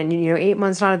jacked and, 8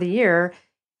 months out of the year,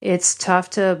 it's tough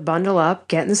to bundle up,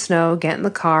 get in the snow, get in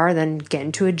the car, then get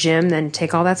into a gym, then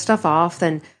take all that stuff off,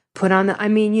 then put on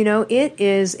it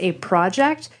is a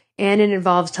project, and it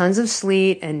involves tons of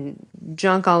sleet and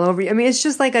junk all over you. I mean, it's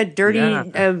just like a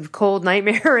dirty, cold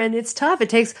nightmare, and it's tough. It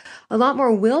takes a lot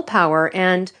more willpower,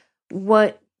 and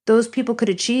what those people could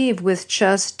achieve with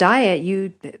just diet,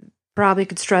 you probably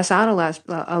could stress out a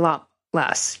lot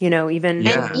less, even.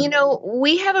 Yeah. And,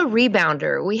 we have a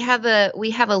rebounder. We have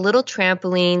a little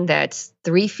trampoline that's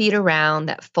 3 feet around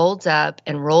that folds up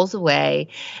and rolls away.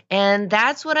 And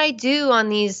that's what I do on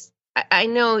these. I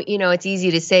know, it's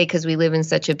easy to say because we live in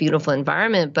such a beautiful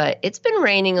environment, but it's been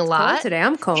raining a lot. Cold today.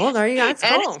 I'm cold. Are you guys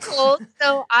cold? And it's cold.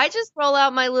 So I just roll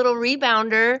out my little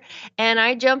rebounder and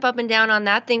I jump up and down on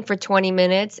that thing for 20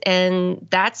 minutes. And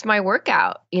that's my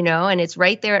workout, and it's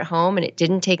right there at home and it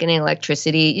didn't take any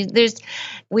electricity.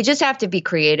 We just have to be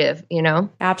creative,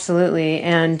 Absolutely.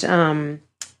 And,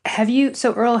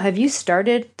 Earl, have you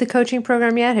started the coaching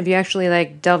program yet? Have you actually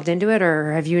delved into it,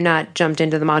 or have you not jumped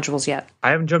into the modules yet?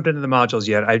 I haven't jumped into the modules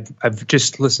yet. I've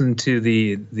just listened to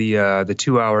the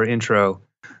 2-hour intro,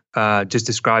 just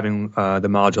describing the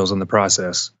modules and the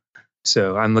process.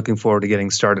 So I'm looking forward to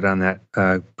getting started on that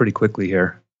pretty quickly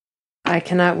here. I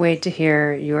cannot wait to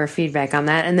hear your feedback on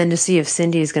that, and then to see if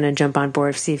Cindy is going to jump on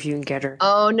board, see if you can get her.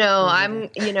 Oh no,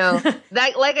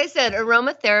 that, like I said,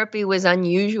 aromatherapy was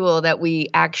unusual that we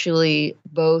actually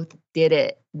both did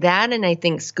it. That, and I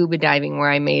think scuba diving,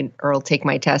 where I made Earl take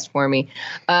my test for me.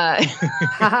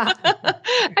 Actually,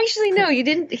 no, you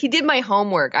didn't. He did my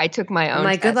homework. I took my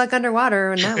own. Good luck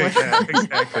underwater on that one. Yeah,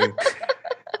 exactly.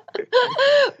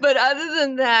 But other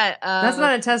than that, that's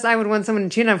not a test I would want someone to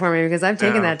cheat on for me, because I've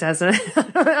taken that test and I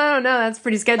don't know, that's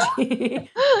pretty sketchy.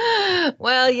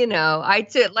 Well, I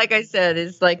took, like I said,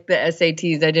 it's like the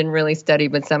SATs. I didn't really study,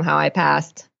 but somehow I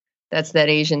passed. That's that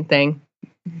Asian thing.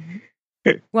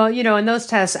 Well, in those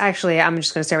tests, actually, I'm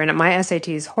just going to say right now, my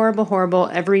SATs, horrible.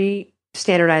 Every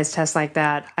standardized test like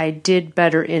that, I did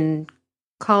better in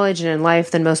college and in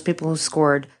life than most people who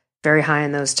scored very high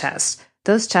in those tests.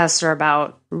 Those tests are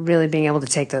about really being able to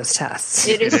take those tests.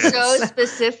 It is so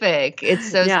specific.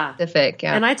 It's so specific.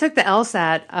 Yeah. And I took the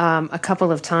LSAT a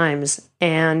couple of times,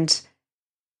 and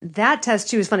that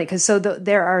test too is funny because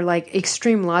there are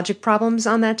extreme logic problems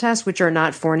on that test, which are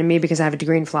not foreign to me because I have a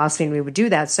degree in philosophy and we would do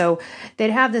that. So they'd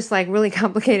have this really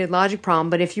complicated logic problem,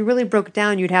 but if you really broke it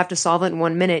down, you'd have to solve it in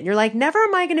 1 minute. And you're like, never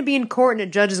am I going to be in court and a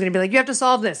judge is going to be like, you have to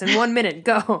solve this in 1 minute.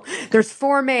 Go. There's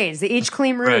 4 maids. They each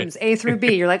clean rooms, right. A through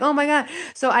B. You're like, oh my God.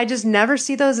 So I just never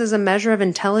see those as a measure of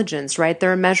intelligence, right?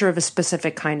 They're a measure of a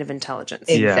specific kind of intelligence.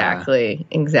 Exactly.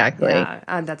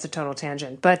 Yeah, that's a total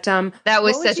tangent. But that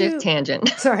was such a tangent.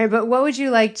 Sorry, but what would you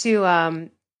like to,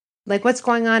 what's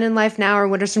going on in life now, or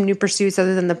what are some new pursuits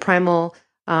other than the Primal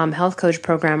Health Coach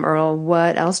program, Earl?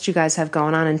 What else do you guys have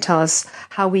going on? And tell us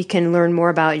how we can learn more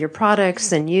about your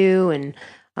products and you and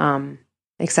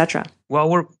et cetera.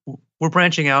 Well, we're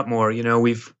branching out more.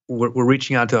 We're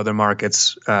reaching out to other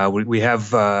markets. We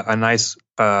have a nice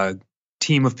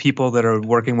team of people that are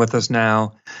working with us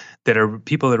now, that are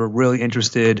people that are really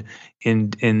interested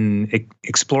in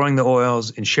exploring the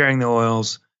oils and sharing the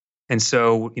oils. And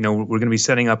so, we're going to be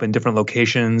setting up in different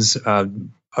locations,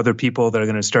 other people that are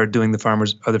going to start doing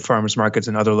other farmers markets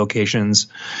in other locations,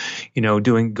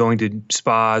 going to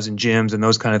spas and gyms and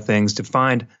those kind of things to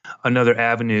find another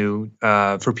avenue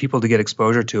for people to get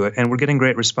exposure to it. And we're getting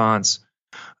great response.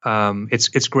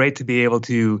 It's great to be able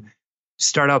to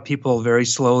start out people very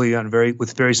slowly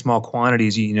with very small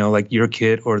quantities, like your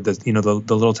kit or the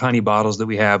little tiny bottles that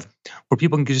we have, where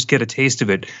people can just get a taste of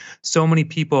it. So many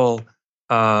people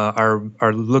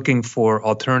are looking for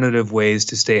alternative ways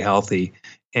to stay healthy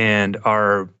and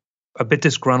are a bit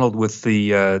disgruntled with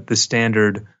the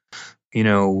standard,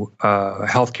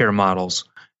 healthcare models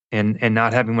and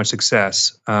not having much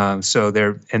success. So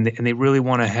they really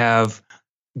want to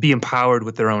be empowered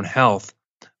with their own health,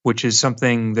 which is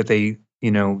something that they,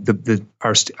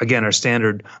 our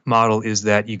standard model is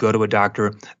that you go to a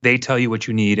doctor, they tell you what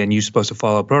you need, and you're supposed to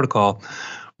follow a protocol,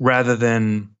 rather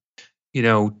than,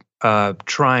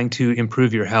 trying to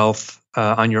improve your health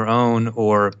on your own,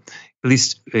 or at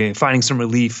least finding some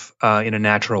relief in a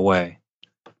natural way?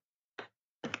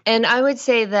 And I would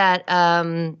say that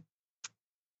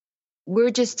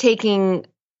we're just taking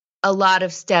a lot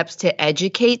of steps to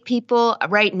educate people.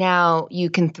 Right now,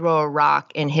 you can throw a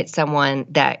rock and hit someone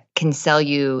that can sell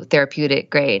you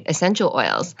therapeutic grade essential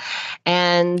oils.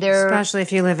 And they're especially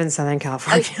if you live in Southern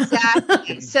California.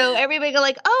 Exactly. So everybody go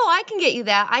like, oh, I can get you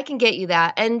that. I can get you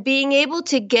that. And being able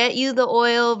to get you the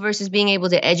oil versus being able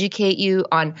to educate you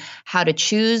on how to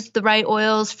choose the right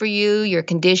oils for you, your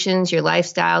conditions, your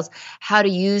lifestyles, how to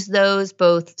use those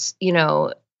both,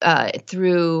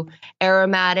 through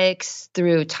aromatics,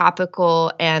 through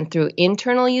topical, and through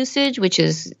internal usage, which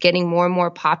is getting more and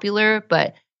more popular,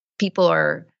 but people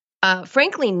are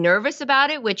frankly nervous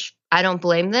about it, which I don't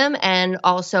blame them, and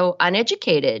also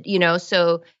uneducated,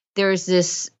 so there's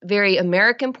this very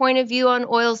American point of view on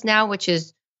oils now, which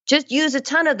is just use a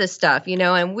ton of this stuff,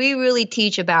 and we really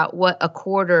teach about what a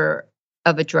quarter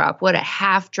of a drop, what a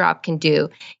half drop can do.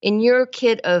 In your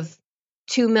kit of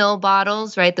 2 ml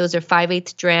bottles, right? Those are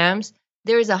 5/8 drams.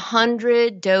 There's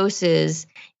 100 doses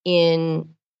in,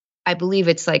 I believe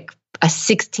it's like a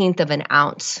 1/16 of an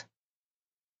ounce.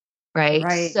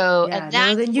 Right. So, yeah. and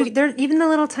that even the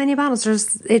little tiny bottles,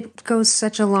 it goes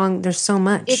such a long, there's so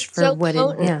much it's for so what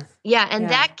potent. it, Yeah. And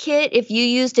that kit, if you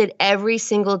used it every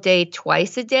single day,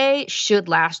 twice a day, should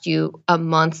last you a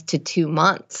month to 2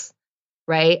 months.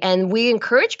 Right. And we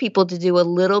encourage people to do a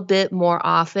little bit more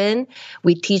often.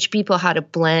 We teach people how to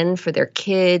blend for their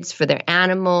kids, for their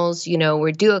animals.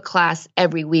 We do a class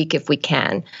every week if we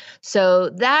can. So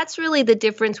that's really the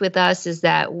difference with us, is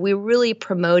that we're really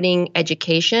promoting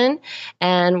education,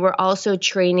 and we're also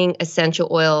training essential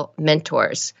oil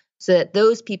mentors so that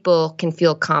those people can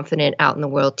feel confident out in the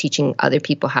world teaching other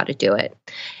people how to do it.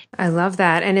 I love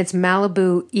that. And it's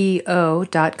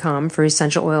MalibuEO.com for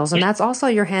essential oils. And that's also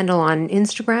your handle on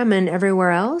Instagram and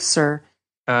everywhere else, or?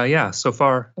 Yeah, so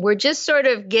far. We're just sort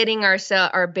of getting our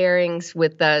bearings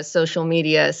with the social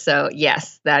media. So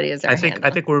yes, that is our handle.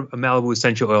 I think we're Malibu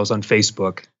Essential Oils on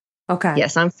Facebook. Okay.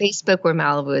 Yes, on Facebook, we're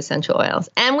Malibu Essential Oils.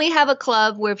 And we have a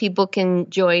club where people can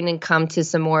join and come to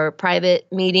some more private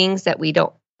meetings that we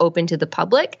don't open to the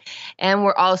public. And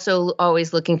we're also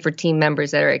always looking for team members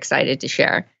that are excited to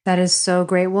share. That is so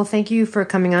great. Well, thank you for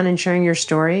coming on and sharing your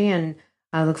story. And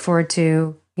I look forward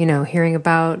to, hearing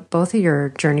about both of your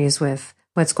journeys with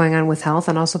what's going on with health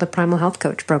and also the Primal Health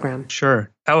Coach program. Sure.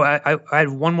 Oh, I had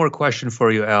one more question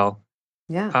for you, Elle.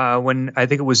 Yeah. When I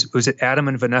think was it Adam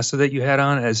and Vanessa that you had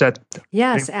on? Is that?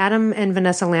 Yes, Adam and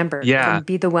Vanessa Lambert. Yeah. From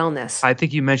Be the Wellness. I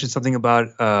think you mentioned something about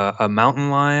a mountain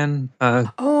lion.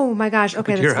 Oh my gosh.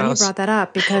 Okay, that's funny you brought that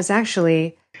up, because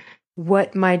actually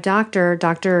what my doctor,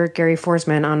 Dr. Gary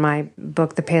Forsman, on my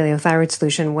book, The Paleothyroid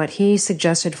Solution, what he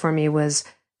suggested for me was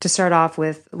to start off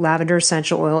with lavender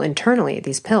essential oil internally,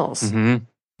 these pills. Mm-hmm.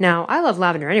 Now, I love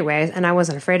lavender anyway, and I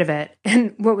wasn't afraid of it.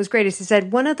 And what was great is he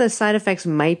said, one of the side effects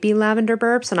might be lavender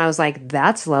burps. And I was like,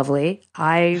 that's lovely.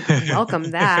 I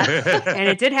welcome that. And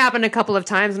it did happen a couple of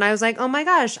times. And I was like, oh my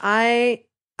gosh, I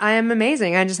am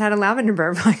amazing. I just had a lavender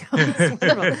burp. Like, oh,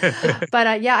 that's wonderful.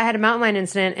 But yeah, I had a mountain lion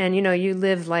incident, and you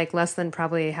live like less than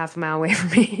probably half a mile away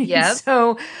from me. Yeah.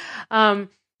 So,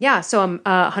 so I'm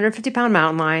a 150-pound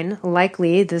mountain lion,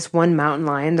 likely this one mountain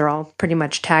lion, they're all pretty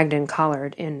much tagged and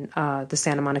collared in the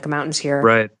Santa Monica Mountains here,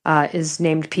 right. Is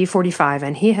named P45,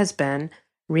 and he has been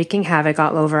wreaking havoc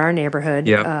all over our neighborhood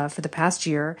for the past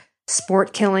year,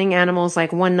 sport killing animals.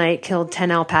 Like one night killed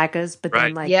 10 alpacas, but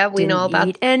then we didn't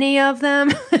eat any of them.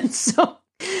 so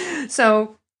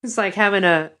it's like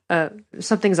having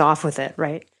something's off with it,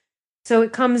 right? So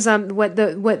it comes, what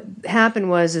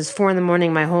happened is 4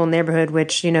 a.m, my whole neighborhood,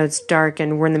 which, it's dark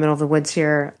and we're in the middle of the woods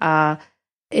here.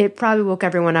 It probably woke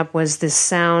everyone up, was this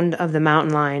sound of the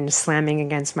mountain lion slamming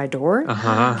against my door.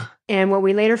 Uh-huh. And what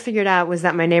we later figured out was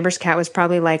that my neighbor's cat was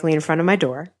probably likely in front of my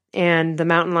door, and the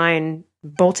mountain lion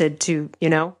bolted to,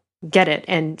 get it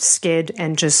and skid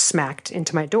and just smacked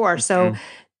into my door. So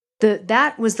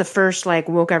that was the first,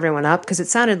 woke everyone up, because it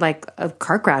sounded like a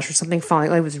car crash or something falling.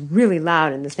 Like, it was really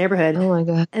loud in this neighborhood. Oh my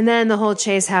God. And then the whole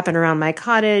chase happened around my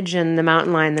cottage, and the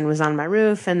mountain lion then was on my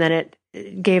roof, and then it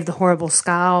gave the horrible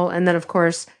scowl. And then, of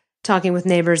course, talking with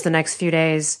neighbors the next few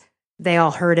days, they all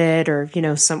heard it, or,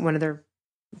 one of their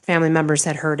family members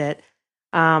had heard it.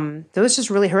 It was just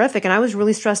really horrific, and I was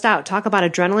really stressed out. Talk about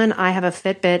adrenaline. I have a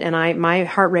Fitbit, and my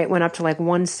heart rate went up to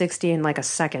 160 in a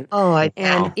second. Oh,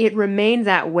 and it remained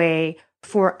that way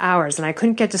for hours and I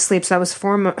couldn't get to sleep. So that was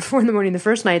 4 in the morning the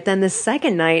first night. Then the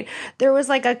second night, there was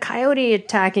like a coyote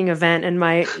attacking event and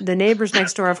the neighbors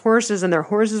next door have horses and their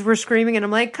horses were screaming. And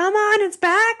I'm like, come on, it's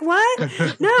back.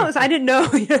 What? No. So I didn't know.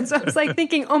 So I was like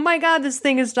thinking, oh my God, this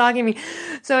thing is stalking me.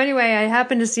 So anyway, I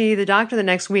happened to see the doctor the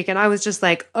next week and I was just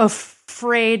like a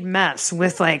afraid mess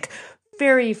with like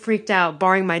very freaked out,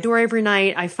 barring my door every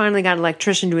night. I finally got an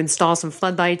electrician to install some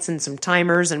floodlights and some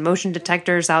timers and motion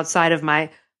detectors outside of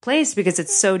my place because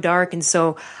it's so dark. And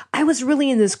so I was really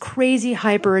in this crazy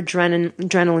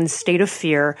hyper-adrenaline state of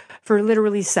fear for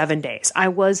literally 7 days. I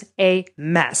was a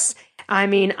mess. I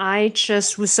mean, I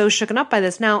just was so shooken up by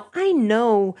this. Now, I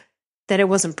know that it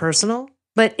wasn't personal,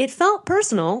 but it felt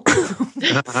personal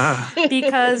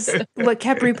because what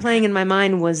kept replaying in my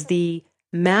mind was the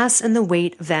mass and the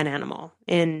weight of that animal.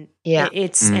 And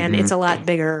it's a lot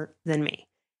bigger than me.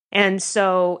 And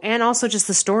so, and also just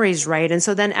the stories, right? And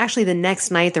so then actually the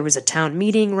next night there was a town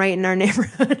meeting right in our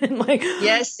neighborhood and like,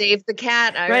 yes, save the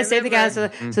cat. Save the cat.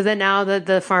 So then now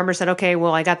the farmer said, okay,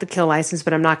 well, I got the kill license,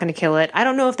 but I'm not going to kill it. I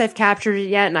don't know if they've captured it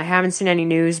yet and I haven't seen any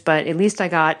news, but at least I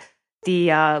got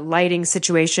the lighting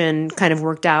situation kind of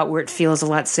worked out where it feels a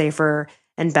lot safer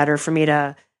and better for me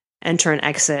to enter and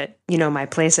exit, my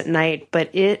place at night.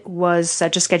 But it was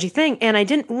such a sketchy thing. And I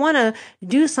didn't want to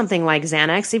do something like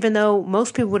Xanax, even though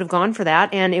most people would have gone for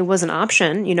that. And it was an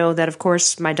option, that of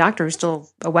course my doctor, who's still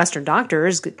a Western doctor,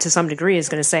 is to some degree is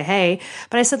going to say, hey,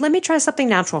 but I said, let me try something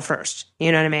natural first.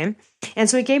 You know what I mean? And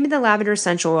so he gave me the lavender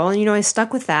essential oil and, I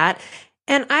stuck with that.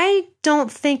 And I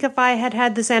don't think if I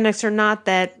had the Xanax or not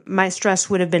that my stress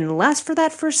would have been less for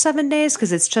that first 7 days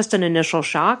because it's just an initial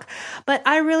shock. But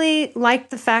I really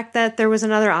liked the fact that there was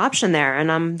another option there.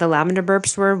 And the lavender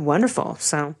burps were wonderful.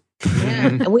 So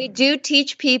yeah. We do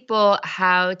teach people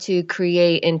how to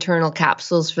create internal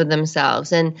capsules for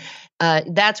themselves. And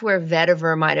that's where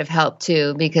vetiver might have helped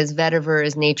too, because vetiver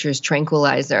is nature's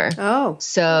tranquilizer. Oh.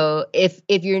 So if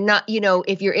you're not,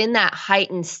 if you're in that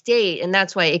heightened state, and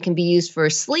that's why it can be used for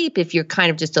sleep. If you're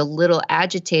kind of just a little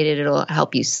agitated, it'll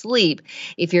help you sleep.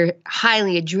 If you're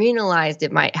highly adrenalized,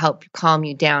 it might help calm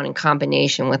you down in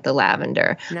combination with the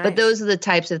lavender. Nice. But those are the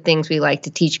types of things we like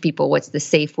to teach people. What's the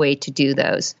safe way to do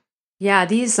those? Yeah,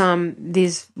 these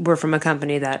were from a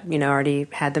company that, already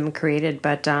had them created,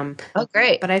 but oh,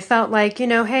 great. But I felt like,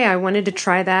 hey, I wanted to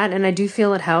try that and I do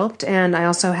feel it helped. And I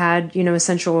also had,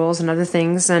 essential oils and other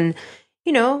things. And,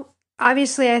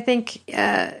 obviously I think,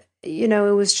 it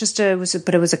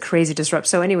was a crazy disrupt.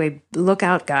 So anyway, look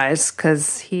out, guys,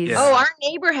 because he's. Yeah. Oh, our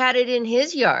neighbor had it in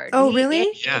his yard. Oh, really?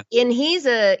 And he's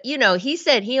he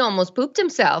said he almost pooped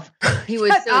himself. He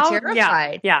was so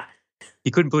terrified. Yeah. He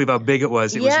couldn't believe how big it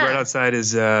was. It was right outside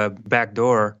his back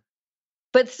door.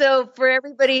 But so for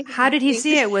everybody, how did he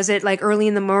see it? Was it like early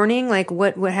in the morning? Like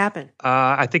what happened?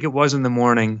 I think it was in the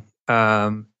morning.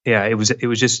 It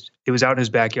was out in his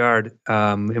backyard.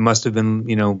 It must have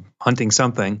been, hunting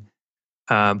something.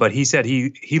 But he said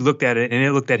he looked at it and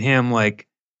it looked at him like,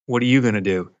 what are you going to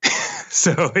do?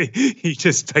 So he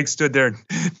just like stood there and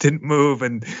didn't move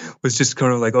and was just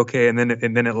kind of like, okay. And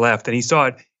then it left and he saw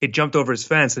it. It jumped over his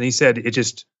fence and he said it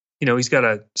just, he's got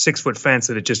a 6-foot fence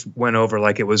that it just went over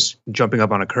like it was jumping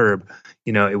up on a curb.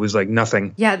 It was like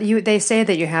nothing. Yeah. They say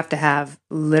that you have to have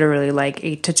literally like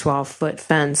 8 to 12 foot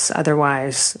fence.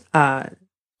 Otherwise, they're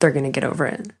going to get over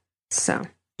it. So.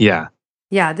 Yeah.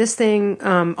 Yeah, this thing,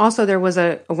 also there was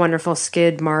a wonderful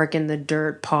skid mark in the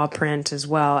dirt paw print as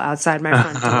well outside my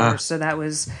front door. So that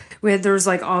was, there was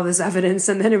like all this evidence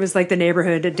and then it was like the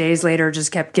neighborhood days later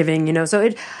just kept giving,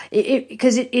 so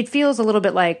it feels a little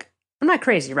bit like, I'm not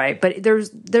crazy, right? But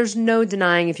there's no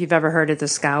denying if you've ever heard of the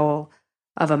scowl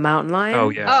of a mountain lion. Oh,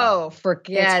 yeah. Oh,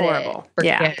 forget it's horrible.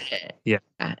 Forget it. Yeah.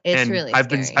 It's and really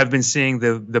scary. I've been seeing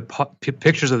the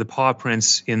pictures of the paw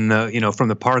prints in the from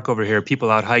the park over here.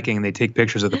 People out hiking and they take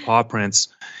pictures of the paw prints.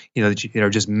 That are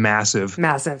just massive.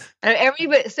 Massive.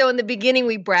 Everybody. So in the beginning,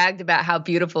 we bragged about how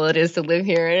beautiful it is to live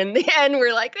here, and in the end,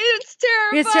 we're like, it's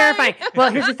terrifying. It's terrifying.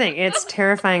 Well, here's the thing: it's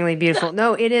terrifyingly beautiful.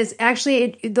 No, it is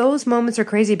actually. Those moments are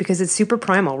crazy because it's super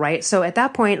primal, right? So at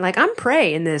that point, like I'm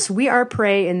prey in this. We are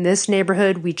prey in this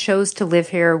neighborhood. We chose to live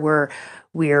here.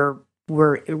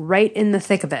 We're right in the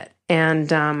thick of it. And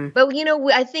but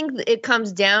I think it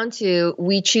comes down to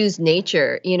we choose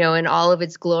nature, in all of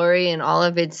its glory and all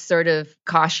of its sort of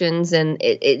cautions, and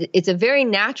it's a very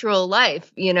natural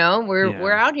life.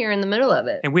 We're out here in the middle of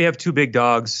it, and we have 2 big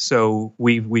dogs, so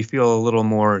we feel a little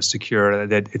more secure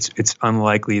that it's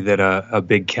unlikely that a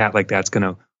big cat like that's going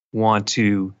to want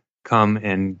to come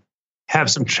and have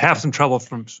some trouble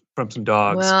from some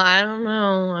dogs. Well, I don't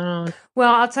know.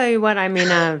 Well, I'll tell you what. I mean,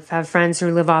 I have friends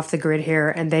who live off the grid here,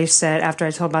 and they said, after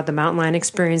I told about the mountain lion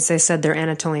experience, they said their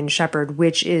Anatolian Shepherd,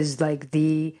 which is like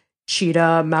the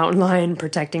cheetah mountain lion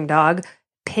protecting dog,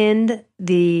 pinned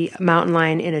the mountain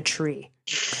lion in a tree.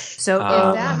 So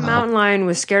if that mountain lion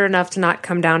was scared enough to not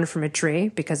come down from a tree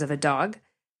because of a dog,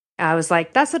 I was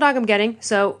like, that's the dog I'm getting.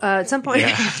 So at some point,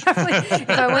 definitely, if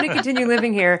I want to continue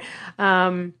living here,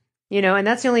 and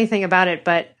that's the only thing about it.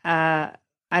 But I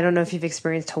don't know if you've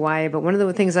experienced Hawaii, but one of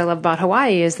the things I love about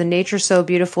Hawaii is the nature's so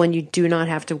beautiful and you do not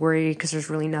have to worry because there's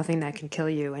really nothing that can kill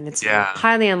you. And it's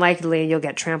highly unlikely you'll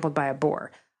get trampled by a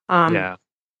boar.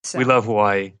 So, we love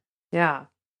Hawaii. Yeah.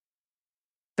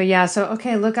 But yeah, so,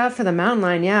 okay, look out for the mountain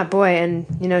lion. Yeah, boy. And,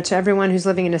 to everyone who's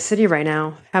living in a city right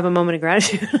now, have a moment of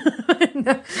gratitude.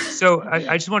 So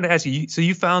I just wanted to ask you, so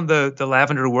you found the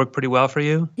lavender to work pretty well for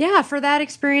you? Yeah, for that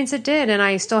experience it did. And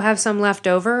I still have some left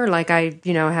over. Like I,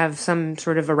 have some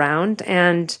sort of around.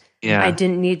 And I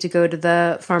didn't need to go to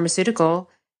the pharmaceutical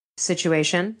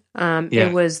situation.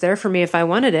 It was there for me if I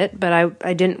wanted it, but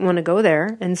I didn't want to go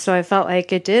there. And so I felt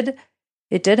like it did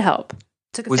help.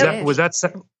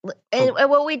 And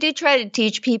what we do try to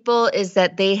teach people is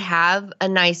that they have a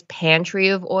nice pantry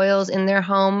of oils in their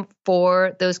home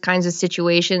for those kinds of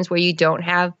situations where you don't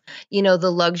have,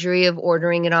 the luxury of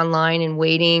ordering it online and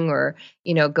waiting or,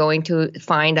 going to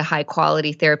find a high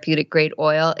quality therapeutic grade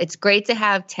oil. It's great to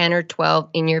have 10 or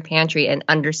 12 in your pantry and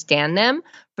understand them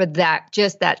for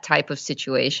just that type of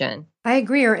situation. I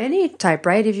agree, or any type,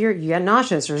 right? If you get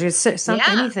nauseous or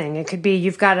anything, it could be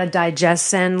you've got a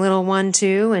DigestZen little one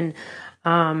too, and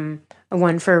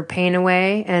one for pain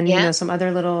away, and some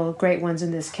other little great ones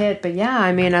in this kit. But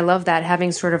I mean, I love that,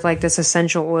 having sort of like this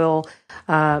essential oil,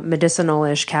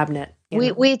 medicinal-ish cabinet.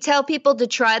 We tell people to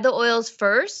try the oils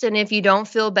first, and if you don't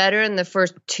feel better in the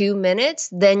first 2 minutes,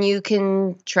 then you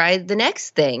can try the next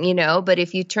thing, But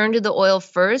if you turn to the oil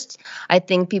first, I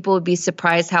think people would be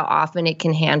surprised how often it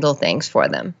can handle things for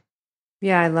them.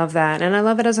 Yeah, I love that. And I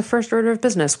love it as a first order of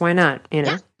business. Why not?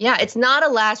 Yeah, it's not a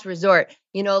last resort.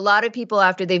 A lot of people,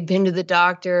 after they've been to the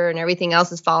doctor and everything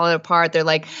else is falling apart, they're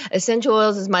like, essential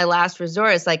oils is my last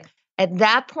resort. It's like, at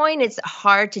that point, it's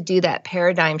hard to do that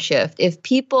paradigm shift. If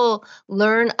people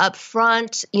learn up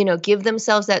front, give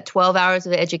themselves that 12 hours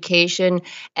of education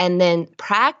and then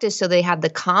practice so they have the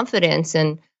confidence.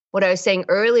 And what I was saying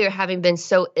earlier, having been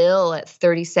so ill at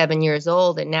 37 years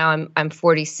old, and now I'm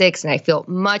 46 and I feel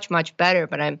much, much better,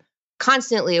 but I'm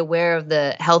constantly aware of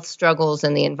the health struggles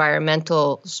and the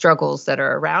environmental struggles that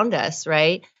are around us,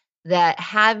 right? That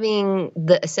having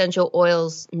the essential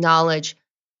oils knowledge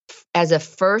as a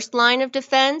first line of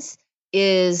defense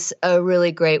is a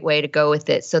really great way to go with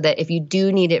it, so that if you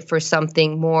do need it for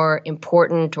something more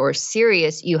important or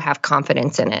serious, you have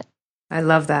confidence in it. I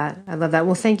love that.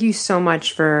 Well, thank you so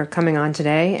much for coming on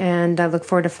today, and I look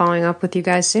forward to following up with you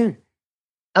guys soon.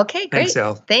 Okay, great.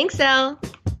 Thanks, Elle.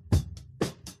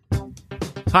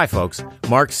 Hi, folks.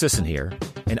 Mark Sisson here,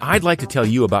 and I'd like to tell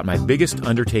you about my biggest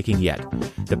undertaking yet,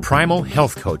 the Primal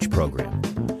Health Coach program.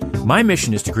 My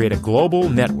mission is to create a global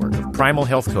network of primal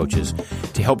health coaches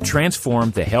to help transform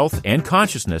the health and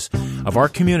consciousness of our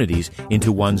communities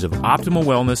into ones of optimal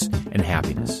wellness and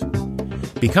happiness.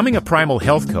 Becoming a primal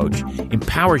health coach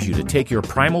empowers you to take your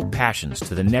primal passions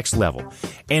to the next level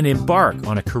and embark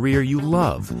on a career you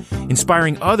love,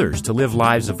 inspiring others to live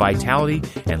lives of vitality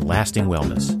and lasting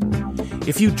wellness.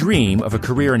 If you dream of a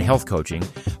career in health coaching,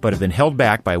 but have been held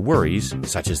back by worries,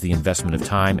 such as the investment of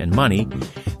time and money,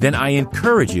 then I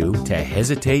encourage you to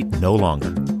hesitate no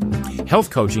longer. Health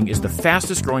coaching is the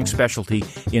fastest growing specialty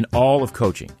in all of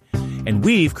coaching, and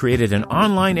we've created an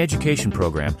online education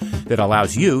program that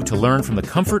allows you to learn from the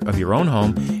comfort of your own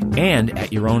home and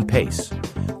at your own pace.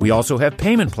 We also have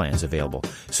payment plans available,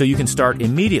 so you can start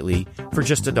immediately for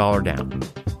just $1 down.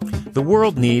 The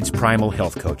world needs primal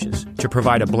health coaches to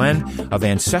provide a blend of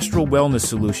ancestral wellness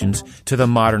solutions to the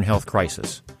modern health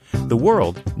crisis. The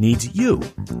world needs you.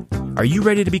 Are you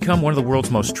ready to become one of the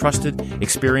world's most trusted,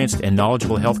 experienced, and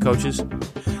knowledgeable health coaches?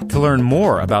 To learn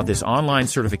more about this online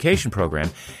certification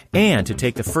program and to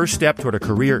take the first step toward a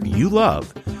career you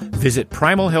love, visit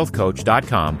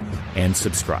primalhealthcoach.com and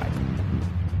subscribe.